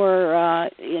or,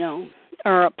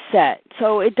 are upset.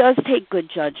 So it does take good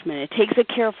judgment. It takes a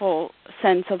careful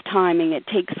sense of timing. It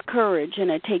takes courage, and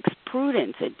it takes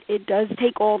prudence. It does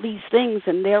take all these things,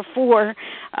 and therefore,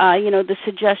 the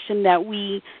suggestion that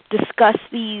we discuss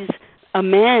these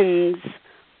amends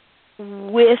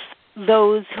with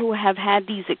those who have had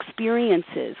these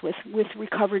experiences with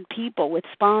recovered people, with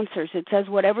sponsors. It says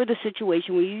whatever the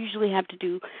situation, we usually have to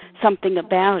do something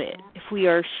about it. If we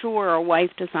are sure our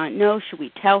wife does not know, should we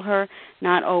tell her?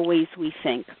 Not always, we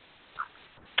think.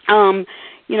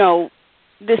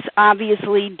 This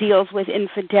obviously deals with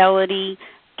infidelity.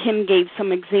 Kim gave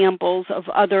some examples of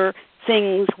other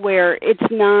things where it's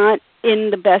not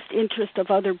in the best interest of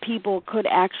other people, could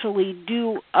actually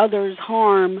do others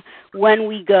harm when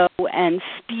we go and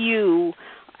spew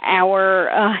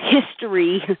our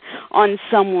history on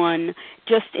someone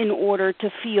just in order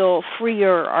to feel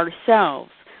freer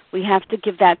ourselves. We have to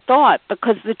give that thought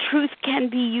because the truth can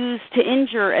be used to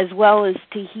injure as well as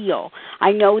to heal.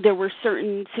 I know there were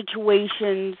certain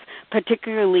situations,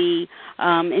 particularly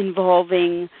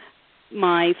involving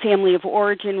my family of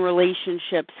origin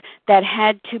relationships, that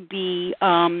had to be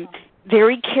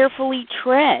very carefully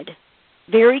tread.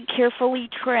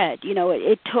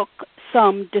 It took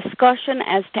some discussion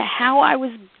as to how I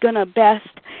was going to best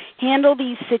handle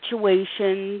these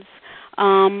situations,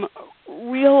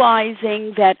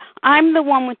 realizing that I'm the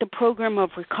one with the program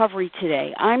of recovery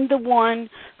today. I'm the one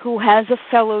who has a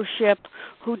fellowship,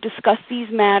 who discussed these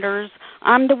matters.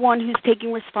 I'm the one who's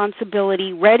taking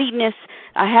responsibility, readiness.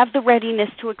 I have the readiness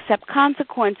to accept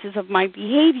consequences of my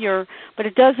behavior, but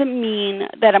it doesn't mean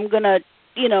that I'm going to,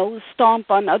 stomp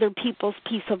on other people's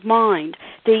peace of mind.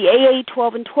 The AA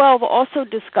 12 and 12 also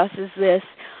discusses this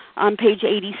on page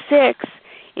 86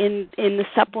 in the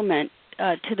supplement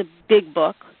to the big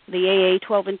book, the AA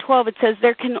 12 and 12. It says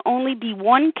there can only be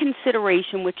one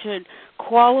consideration which should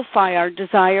qualify our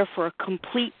desire for a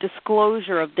complete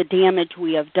disclosure of the damage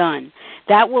we have done.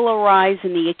 That will arise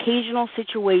in the occasional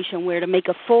situation where to make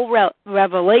a full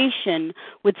revelation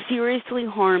would seriously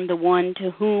harm the one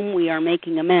to whom we are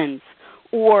making amends,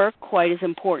 or, quite as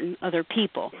important, other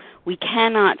people. We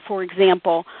cannot, for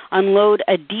example, unload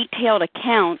a detailed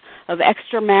account of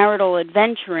extramarital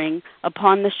adventuring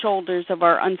upon the shoulders of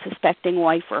our unsuspecting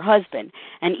wife or husband.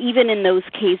 And even in those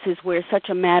cases where such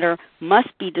a matter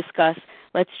must be discussed,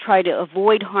 let's try to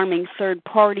avoid harming third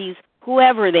parties,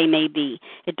 whoever they may be.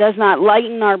 It does not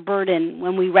lighten our burden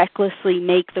when we recklessly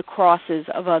make the crosses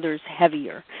of others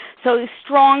heavier. So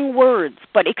strong words,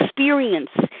 but experience.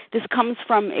 This comes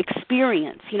from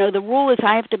experience. The rule is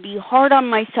I have to be hard on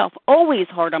myself, always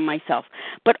hard on myself,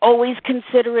 but always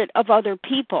considerate of other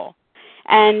people.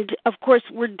 And, of course,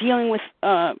 we're dealing with,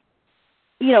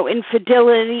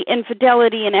 infidelity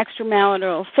and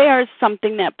extramarital affairs,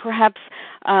 something that perhaps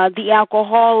the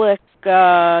alcoholic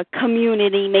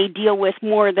community may deal with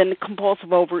more than the compulsive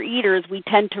overeaters. We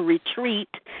tend to retreat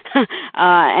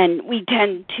and we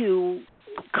tend to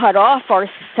cut off our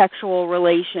sexual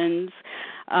relations,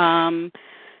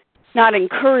 not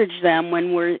encourage them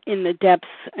when we're in the depths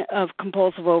of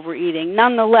compulsive overeating.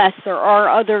 Nonetheless, there are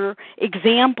other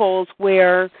examples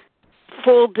where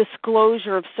full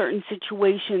disclosure of certain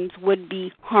situations would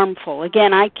be harmful.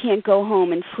 Again, I can't go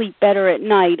home and sleep better at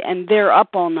night, and they're up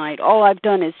all night. All I've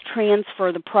done is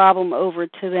transfer the problem over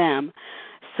to them.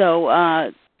 So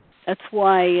that's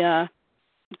why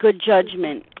good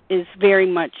judgment is very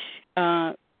much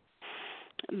the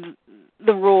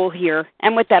rule here.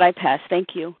 And with that, I pass.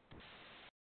 Thank you.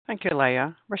 Thank you,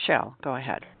 Leah. Rochelle, go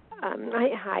ahead.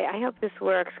 Hi. I hope this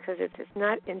works because it's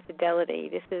not infidelity.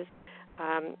 This is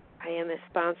I am a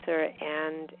sponsor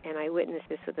and I witnessed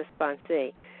this with a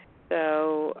sponsee.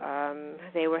 So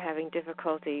they were having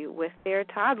difficulty with their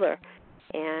toddler,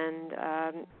 and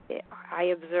I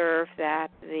observed that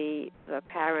the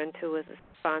parent who was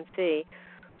a sponsee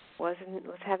was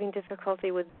having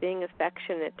difficulty with being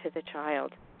affectionate to the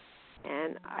child,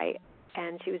 and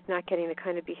she was not getting the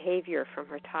kind of behavior from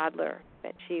her toddler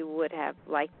that she would have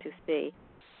liked to see.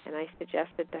 And I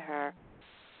suggested to her,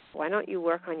 why don't you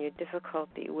work on your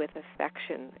difficulty with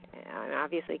affection? And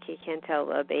obviously, you can't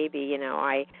tell a baby,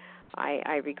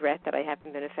 I regret that I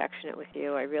haven't been affectionate with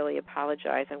you. I really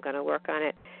apologize. I'm going to work on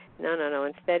it. No.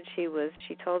 Instead, she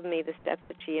told me the steps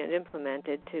that she had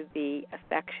implemented to be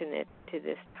affectionate to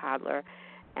this toddler,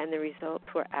 and the results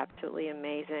were absolutely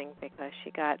amazing because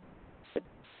the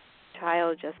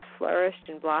child just flourished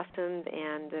and blossomed,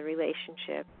 and the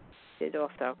relationship did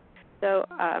also. So,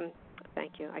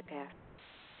 thank you. I pass.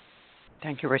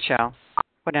 Thank you, Rochelle.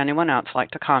 Would anyone else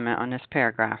like to comment on this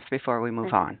paragraph before we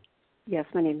move on? Yes,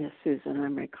 my name is Susan.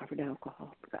 I'm a recovered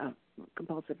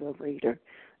compulsive overeater.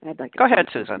 I'd like to go ahead,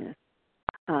 Susan.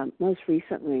 Most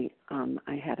recently,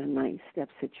 I had a 9-step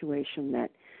situation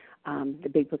that the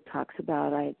Big Book talks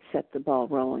about. I had set the ball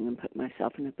rolling and put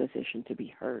myself in a position to be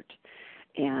hurt.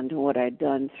 And what I'd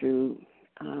done through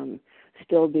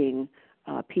still being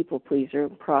a people pleaser,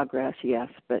 progress, yes,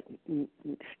 but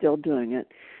still doing it,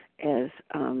 as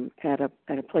at a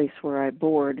place where I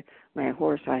board my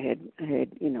horse. I had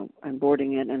I'm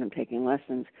boarding it and I'm taking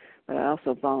lessons, but I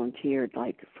also volunteered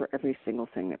for every single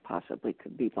thing that possibly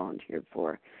could be volunteered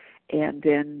for, and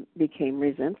then became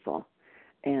resentful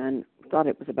and thought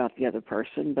it was about the other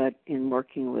person. But in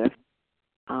working with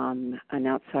an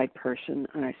outside person,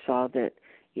 I saw that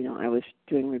I was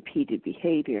doing repeated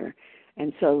behavior,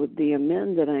 and so the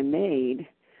amend that I made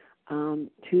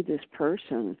to this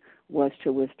person was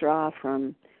to withdraw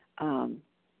from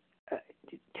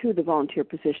to the volunteer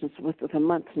positions with a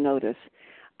month's notice.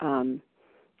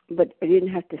 But I didn't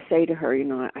have to say to her,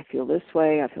 I feel this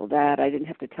way, I feel that. I didn't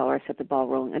have to tell her I set the ball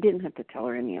rolling. I didn't have to tell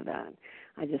her any of that.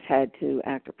 I just had to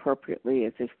act appropriately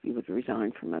as if you would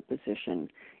resign from a position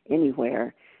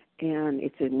anywhere. And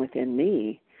it's within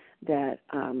me that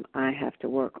I have to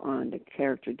work on the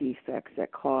character defects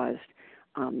that caused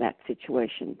that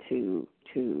situation to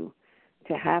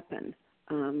happen.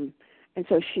 And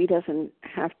so she doesn't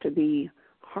have to be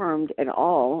harmed at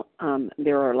all.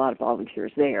 There are a lot of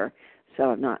volunteers there,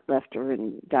 so I've not left her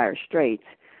in dire straits.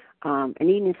 And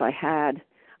even if I had,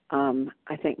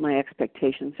 I think my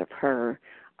expectations of her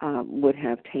would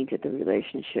have tainted the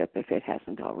relationship if it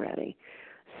hasn't already.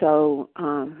 So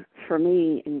for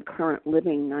me, in current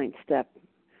living 9-step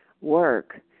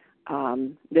work,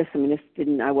 this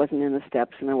didn't. I wasn't in the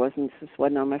steps, and this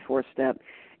wasn't on my 4th step.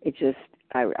 It just,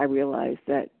 I realized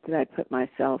that I put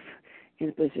myself in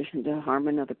a position to harm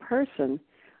another person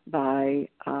by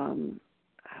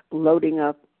loading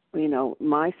up,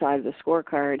 my side of the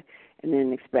scorecard, and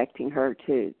then expecting her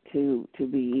to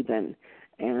be even.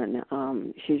 And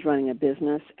she's running a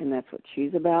business, and that's what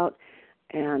she's about.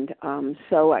 And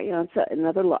so it's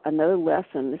another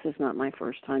lesson. This is not my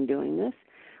first time doing this.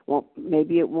 Well,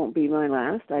 maybe it won't be my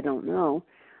last. I don't know.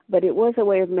 But it was a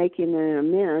way of making an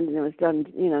amend, and it was done,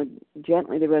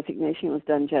 gently. The resignation was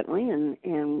done gently and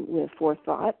with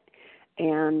forethought.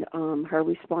 And her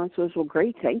response was, well,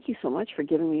 great, thank you so much for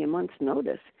giving me a month's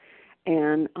notice.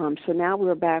 And so now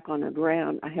we're back on a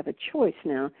ground. I have a choice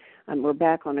now. We're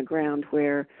back on a ground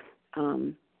where,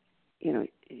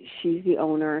 she's the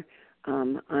owner,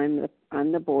 I'm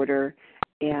the boarder,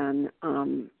 and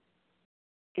I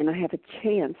have a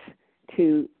chance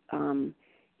to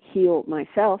heal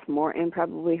myself more, and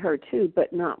probably her too,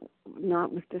 but not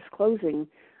with disclosing,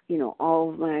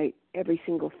 all of every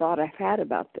single thought I've had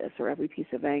about this, or every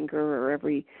piece of anger, or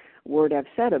every word I've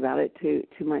said about it to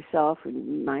myself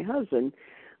and my husband.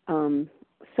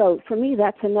 So for me,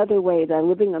 that's another way that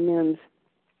living amends,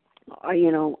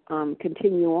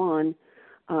 continue on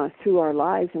through our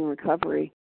lives in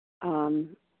recovery.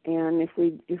 And as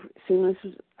soon as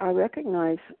I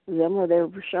recognize them, or they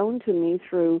were shown to me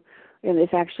through, and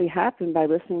this actually happened by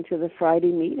listening to the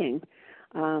Friday meeting,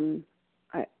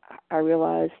 I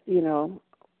realized,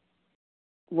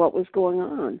 what was going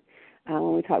on.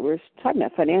 When we were talking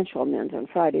about financial amends on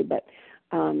Friday, but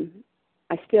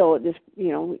I still just,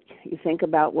 you think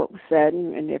about what was said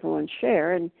and everyone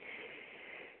share, and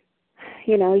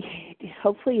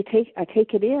hopefully I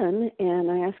take it in,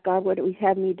 and I ask God what He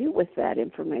had me do with that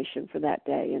information for that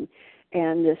day,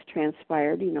 and this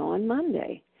transpired, on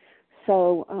Monday.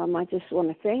 So I just want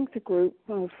to thank the group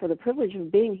for the privilege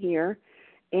of being here,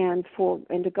 and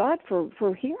to God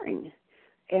for hearing,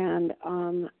 and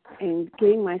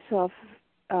getting myself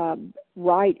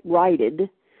righted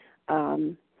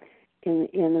in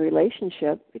the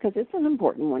relationship, because it's an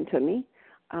important one to me.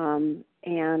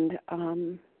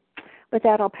 With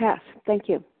that, I'll pass. Thank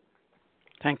you.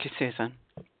 Thank you, Susan.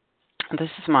 This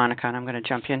is Monica, and I'm going to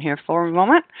jump in here for a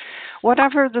moment.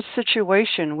 Whatever the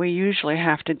situation, we usually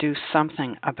have to do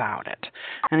something about it.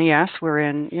 And yes,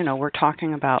 we're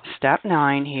talking about step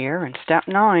 9 here, and step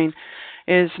 9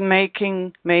 is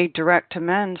made direct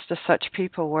amends to such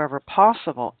people wherever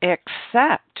possible,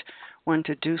 except when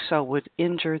to do so would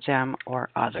injure them or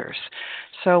others.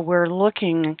 So we're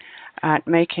looking at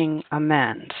making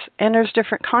amends, and there's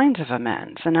different kinds of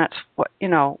amends, and that's what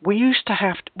we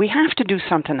have to do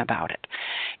something about it.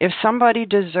 If somebody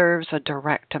deserves a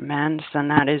direct amends, then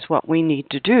that is what we need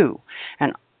to do,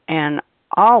 and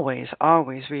always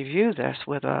review this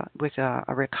with a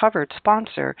recovered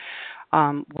sponsor,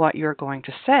 what you're going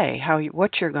to say,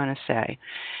 what you're going to say,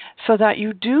 so that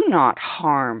you do not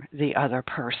harm the other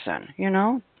person.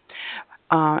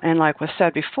 And like was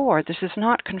said before, this is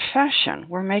not confession.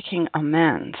 We're making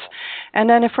amends. And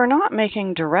then if we're not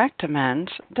making direct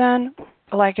amends, then,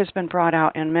 like has been brought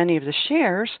out in many of the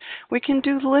shares, we can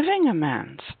do living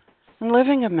amends. And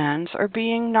living amends are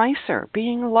being nicer,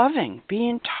 being loving,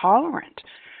 being tolerant,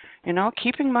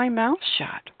 keeping my mouth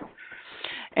shut.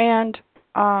 And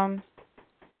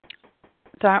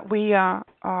that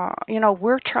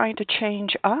we're trying to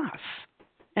change us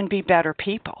and be better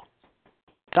people.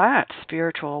 That's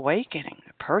spiritual awakening,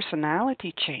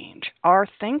 personality change, our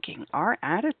thinking, our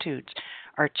attitudes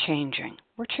are changing.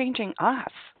 We're changing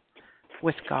us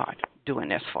with God doing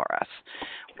this for us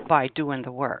by doing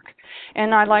the work.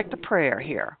 And I like the prayer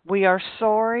here. We are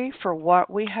sorry for what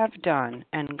we have done,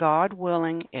 and God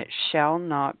willing, it shall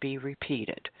not be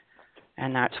repeated.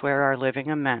 And that's where our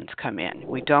living amends come in.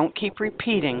 We don't keep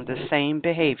repeating the same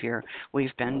behavior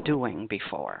we've been doing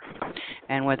before.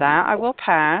 And with that, I will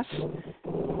pass.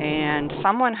 And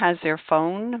someone has their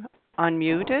phone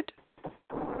unmuted.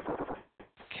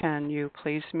 Can you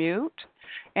please mute?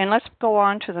 And let's go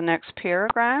on to the next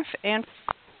paragraph. And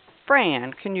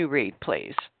Fran, can you read,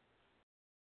 please?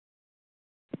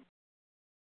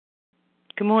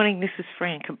 Good morning. This is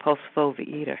Fran, compulsive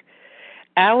overeater.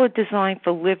 Our design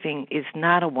for living is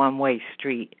not a one-way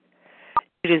street.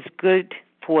 It is good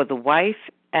for the wife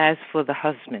as for the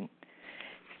husband.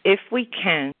 If we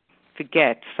can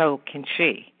forget, so can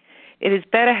she. It is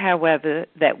better, however,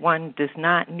 that one does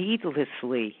not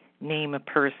needlessly name a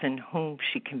person whom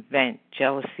she can vent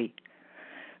jealousy.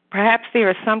 Perhaps there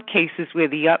are some cases where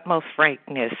the utmost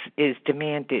frankness is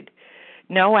demanded.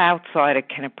 No outsider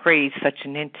can appraise such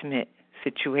an intimate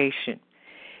situation.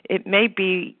 It may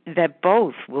be that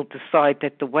both will decide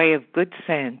that the way of good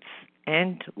sense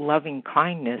and loving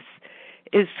kindness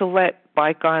is to let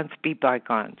bygones be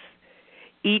bygones.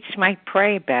 Each might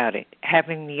pray about it,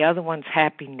 having the other one's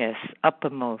happiness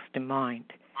uppermost in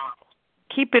mind.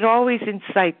 Keep it always in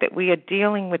sight that we are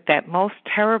dealing with that most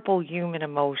terrible human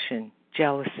emotion,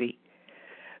 jealousy.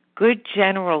 Good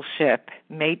generalship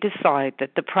may decide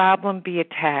that the problem be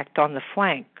attacked on the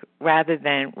flank rather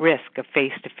than risk a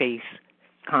face-to-face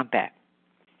combat.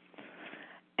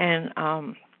 And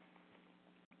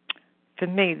for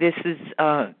me, this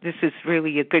is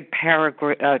really a good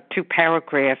paragraph, 2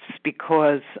 paragraphs,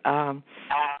 because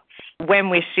when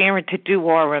we're sharing to do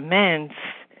our amends,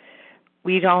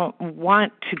 we don't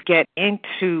want to get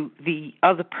into the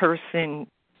other person.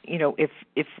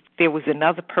 If there was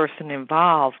another person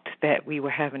involved that we were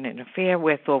having an affair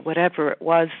with, or whatever it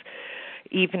was,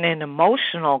 even an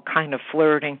emotional kind of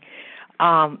flirting,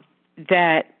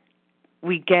 that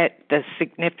we get the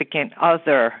significant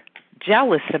other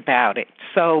jealous about it.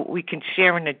 So we can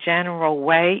share in a general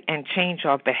way and change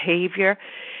our behavior,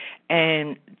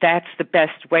 and that's the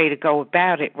best way to go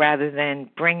about it, rather than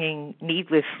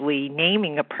needlessly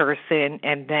naming a person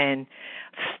and then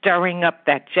stirring up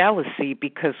that jealousy,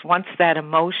 because once that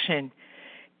emotion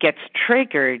gets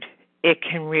triggered, it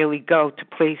can really go to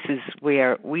places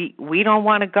where we don't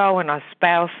want to go and our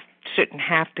spouse shouldn't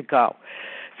have to go.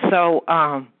 So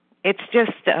it's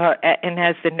just, and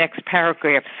as the next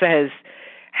paragraph says,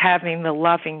 having the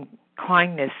loving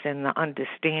kindness and the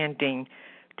understanding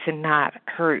to not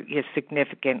hurt your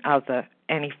significant other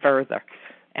any further.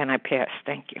 And I pass.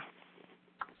 Thank you.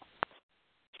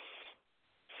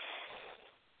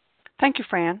 Thank you,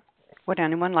 Fran. Would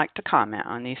anyone like to comment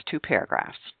on these 2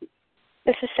 paragraphs?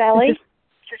 This is Sally.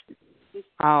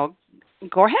 Oh,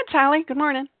 go ahead, Sally. Good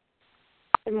morning.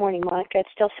 Good morning, Monica. It's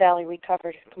still Sally,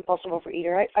 recovered compulsive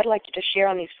overeater. I'd like to just share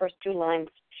on these first 2 lines.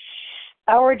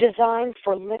 Our design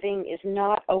for living is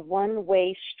not a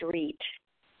one-way street.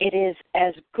 It is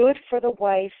as good for the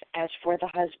wife as for the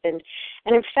husband.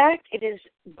 And in fact, it is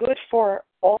good for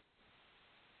all.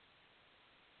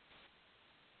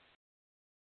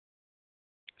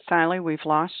 Sally, we've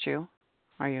lost you.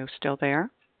 Are you still there?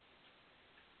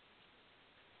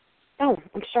 Oh,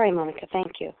 I'm sorry, Monica.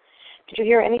 Thank you. Did you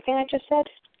hear anything I just said?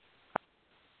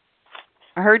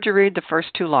 I heard you read the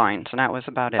first 2 lines, and that was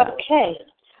about it.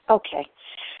 Okay.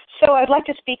 So I'd like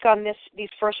to speak on these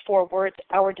first 4 words,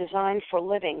 our design for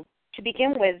living. To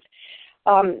begin with,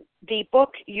 the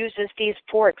book uses these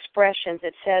 4 expressions.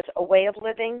 It says a way of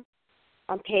living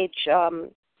on page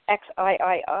XIII,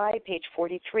 page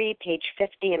 43, page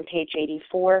 50, and page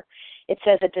 84. It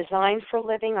says a design for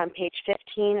living on page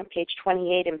 15, and page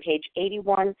 28, and page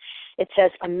 81. It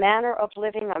says a manner of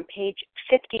living on page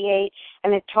 58,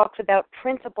 and it talks about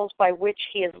principles by which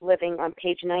he is living on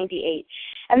page 98.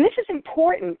 And this is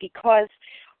important because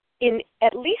in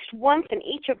at least once in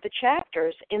each of the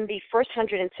chapters in the first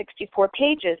 164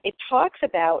 pages, it talks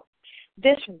about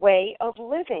this way of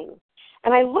living.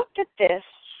 And I looked at this,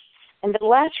 and the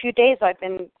last few days I've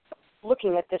been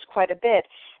looking at this quite a bit,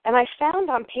 and I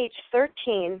found on page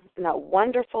 13 in that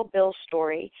wonderful Bill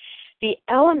story the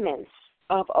elements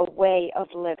of a way of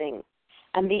living.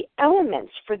 And the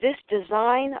elements for this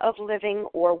design of living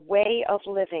or way of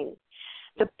living,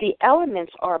 the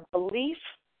elements are belief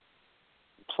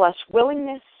plus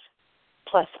willingness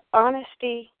plus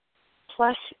honesty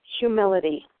plus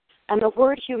humility. And the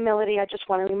word humility, I just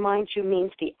want to remind you,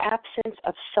 means the absence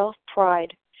of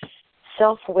self-pride,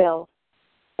 self-will,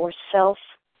 or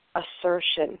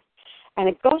self-assertion. And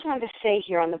it goes on to say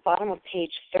here on the bottom of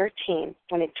page 13,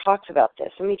 when it talks about this,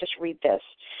 let me just read this.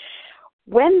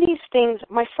 When these things,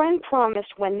 my friend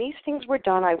promised when these things were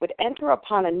done, I would enter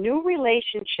upon a new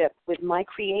relationship with my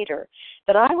Creator,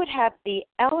 that I would have the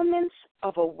elements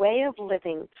of a way of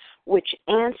living which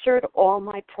answered all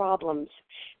my problems.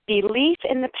 Belief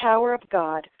in the power of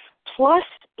God, plus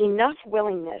enough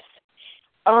willingness,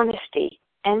 honesty,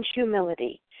 and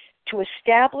humility to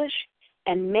establish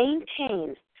and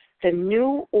maintain the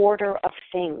new order of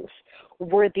things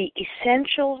were the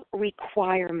essential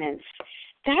requirements.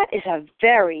 That is a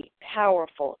very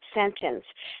powerful sentence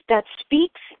that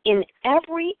speaks in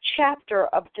every chapter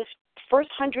of this first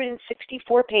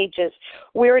 164 pages,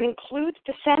 where it includes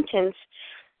the sentence,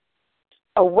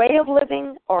 a way of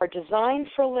living or design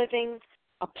for living,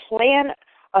 a plan,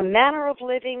 a manner of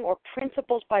living, or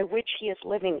principles by which he is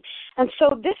living. And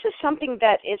so this is something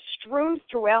that is strewn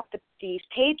throughout these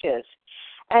pages.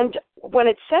 And when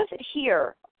it says it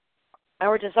here,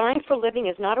 our design for living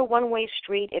is not a one-way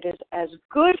street. It is as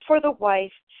good for the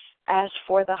wife as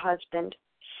for the husband.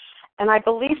 And I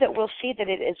believe that we'll see that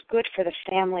it is good for the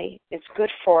family. It's good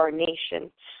for our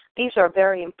nation. These are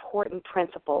very important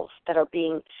principles that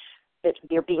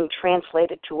they're being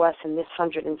translated to us in this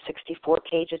 164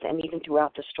 pages and even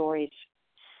throughout the stories.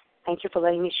 Thank you for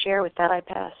letting me share. With that, I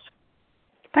pass.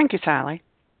 Thank you, Sally.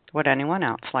 Would anyone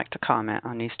else like to comment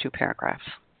on these 2 paragraphs?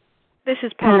 This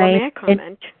is Paula. May I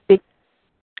comment?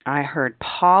 I heard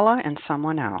Paula and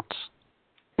someone else.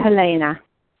 Helena.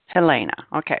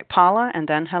 Okay, Paula and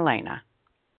then Helena.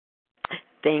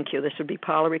 Thank you. This would be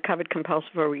Paula, recovered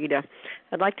compulsive overeater.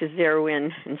 I'd like to zero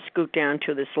in and scoot down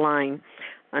to this line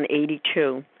on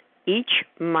 82. Each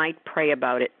might pray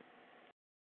about it.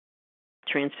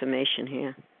 Transformation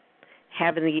here.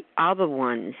 Having the other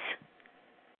one's,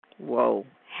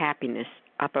 happiness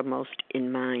uppermost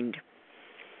in mind.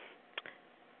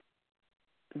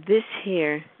 This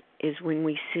here is when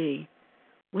we see,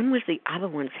 when was the other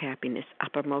one's happiness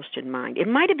uppermost in mind? It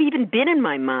might have even been in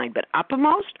my mind, but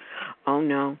uppermost? Oh,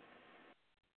 no.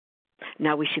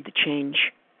 Now we see the change.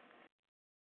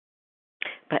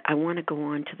 But I want to go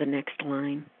on to the next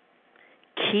line.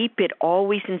 Keep it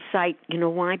always in sight. You know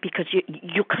why? Because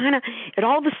you kind of, and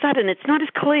all of a sudden, it's not as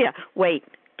clear. Wait,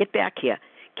 get back here.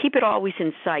 Keep it always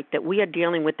in sight that we are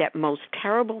dealing with that most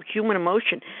terrible human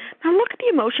emotion. Now look at the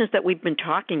emotions that we've been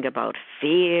talking about,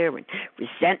 fear and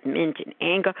resentment and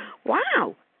anger.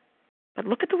 Wow. But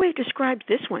look at the way it describes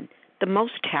this one. The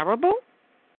most terrible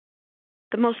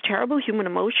human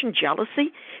emotion,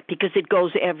 jealousy, because it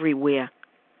goes everywhere.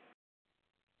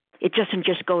 It doesn't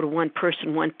just go to one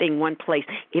person, one thing, one place.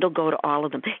 It'll go to all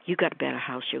of them. You got a better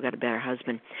house. You got a better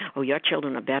husband. Oh, your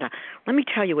children are better. Let me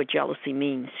tell you what jealousy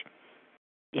means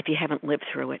if you haven't lived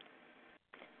through it.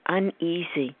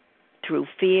 Uneasy through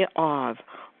fear of,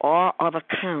 or of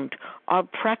account, or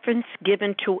preference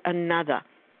given to another.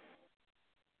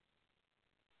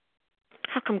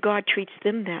 How come God treats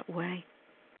them that way?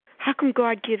 How come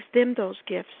God gives them those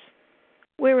gifts?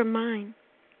 Where are mine?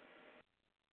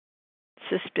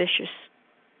 suspicious.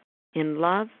 In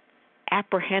love,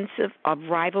 apprehensive of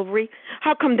rivalry.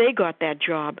 How come they got that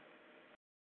job?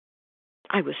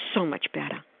 I was so much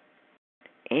better.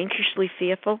 Anxiously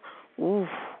fearful. Ooh,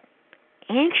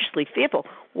 anxiously fearful.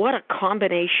 What a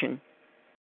combination.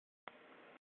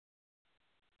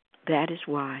 That is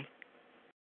why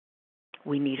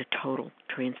we need a total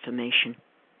transformation.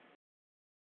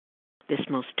 This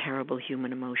most terrible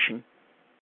human emotion.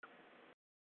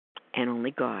 And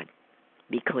only God,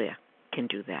 be clear, can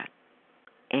do that.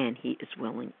 And He is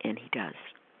willing, and He does.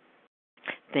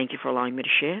 Thank you for allowing me to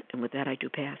share, and with that I do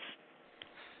pass.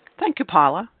 Thank you,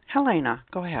 Paula. Helena,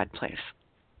 go ahead, please.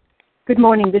 Good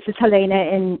morning. This is Helena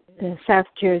in South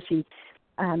Jersey.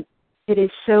 It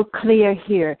is so clear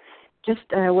here. Just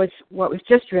what was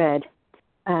just read.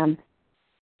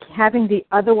 Having the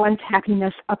other one's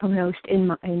happiness uppermost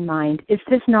in mind. Is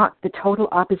this not the total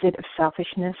opposite of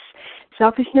selfishness?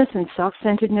 Selfishness and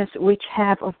self-centeredness, which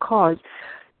have, of course,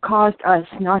 caused us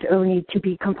not only to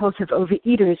be compulsive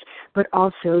overeaters, but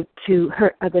also to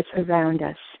hurt others around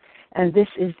us. And this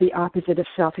is the opposite of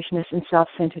selfishness and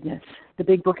self-centeredness. The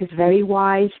Big Book is very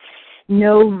wise.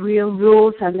 No real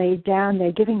rules are laid down.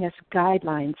 They're giving us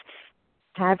guidelines.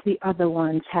 Have the other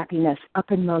one's happiness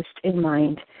uppermost in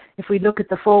mind. If we look at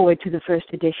the foreword to the first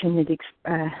edition,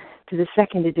 to the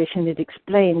second edition, it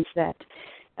explains that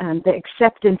the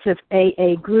acceptance of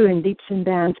AA grew in leaps and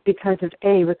bounds because of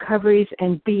A, recoveries,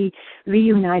 and B,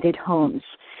 reunited homes.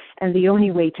 And the only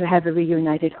way to have a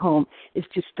reunited home is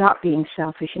to stop being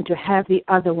selfish and to have the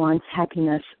other one's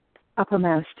happiness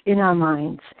uppermost in our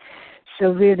minds.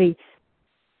 So really,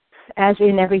 as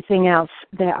in everything else,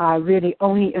 there are really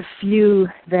only a few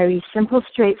very simple,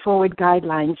 straightforward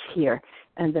guidelines here.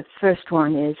 And the first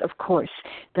one is, of course,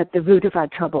 that the root of our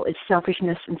trouble is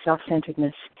selfishness and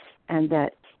self-centeredness, and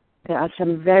that there are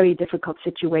some very difficult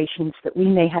situations that we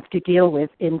may have to deal with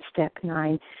in step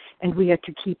 9, and we are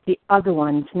to keep the other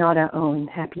one's, not our own,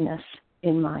 happiness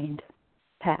in mind.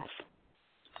 Pass.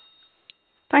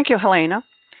 Thank you, Helena.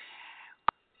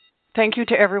 Thank you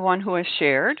to everyone who has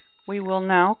shared. We will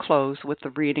now close with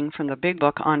the reading from the Big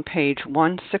Book on page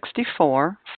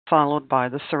 164, followed by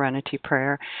the Serenity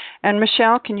Prayer. And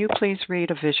Michelle, can you please read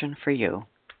A Vision for You?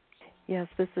 Yes,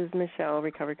 this is Michelle,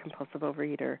 recovered compulsive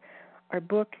overeater. Our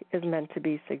book is meant to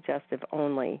be suggestive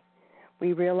only.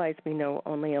 We realize we know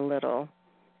only a little.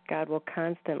 God will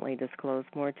constantly disclose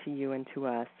more to you and to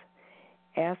us.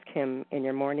 Ask Him in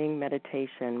your morning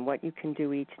meditation what you can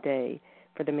do each day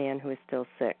for the man who is still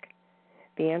sick.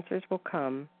 The answers will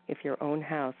come if your own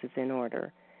house is in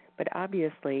order, but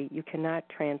obviously you cannot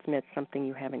transmit something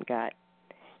you haven't got.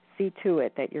 See to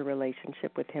it that your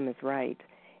relationship with Him is right,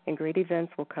 and great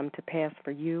events will come to pass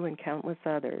for you and countless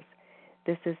others.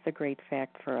 This is the great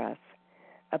fact for us.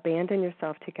 Abandon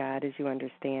yourself to God as you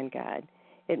understand God.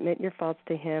 Admit your faults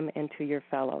to Him and to your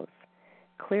fellows.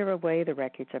 Clear away the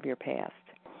wreckage of your past.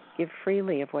 Give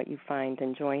freely of what you find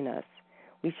and join us.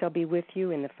 We shall be with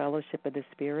you in the fellowship of the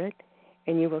Spirit,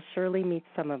 and you will surely meet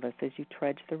some of us as you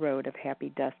trudge the road of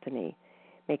happy destiny.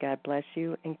 May God bless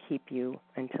you and keep you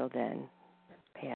until then.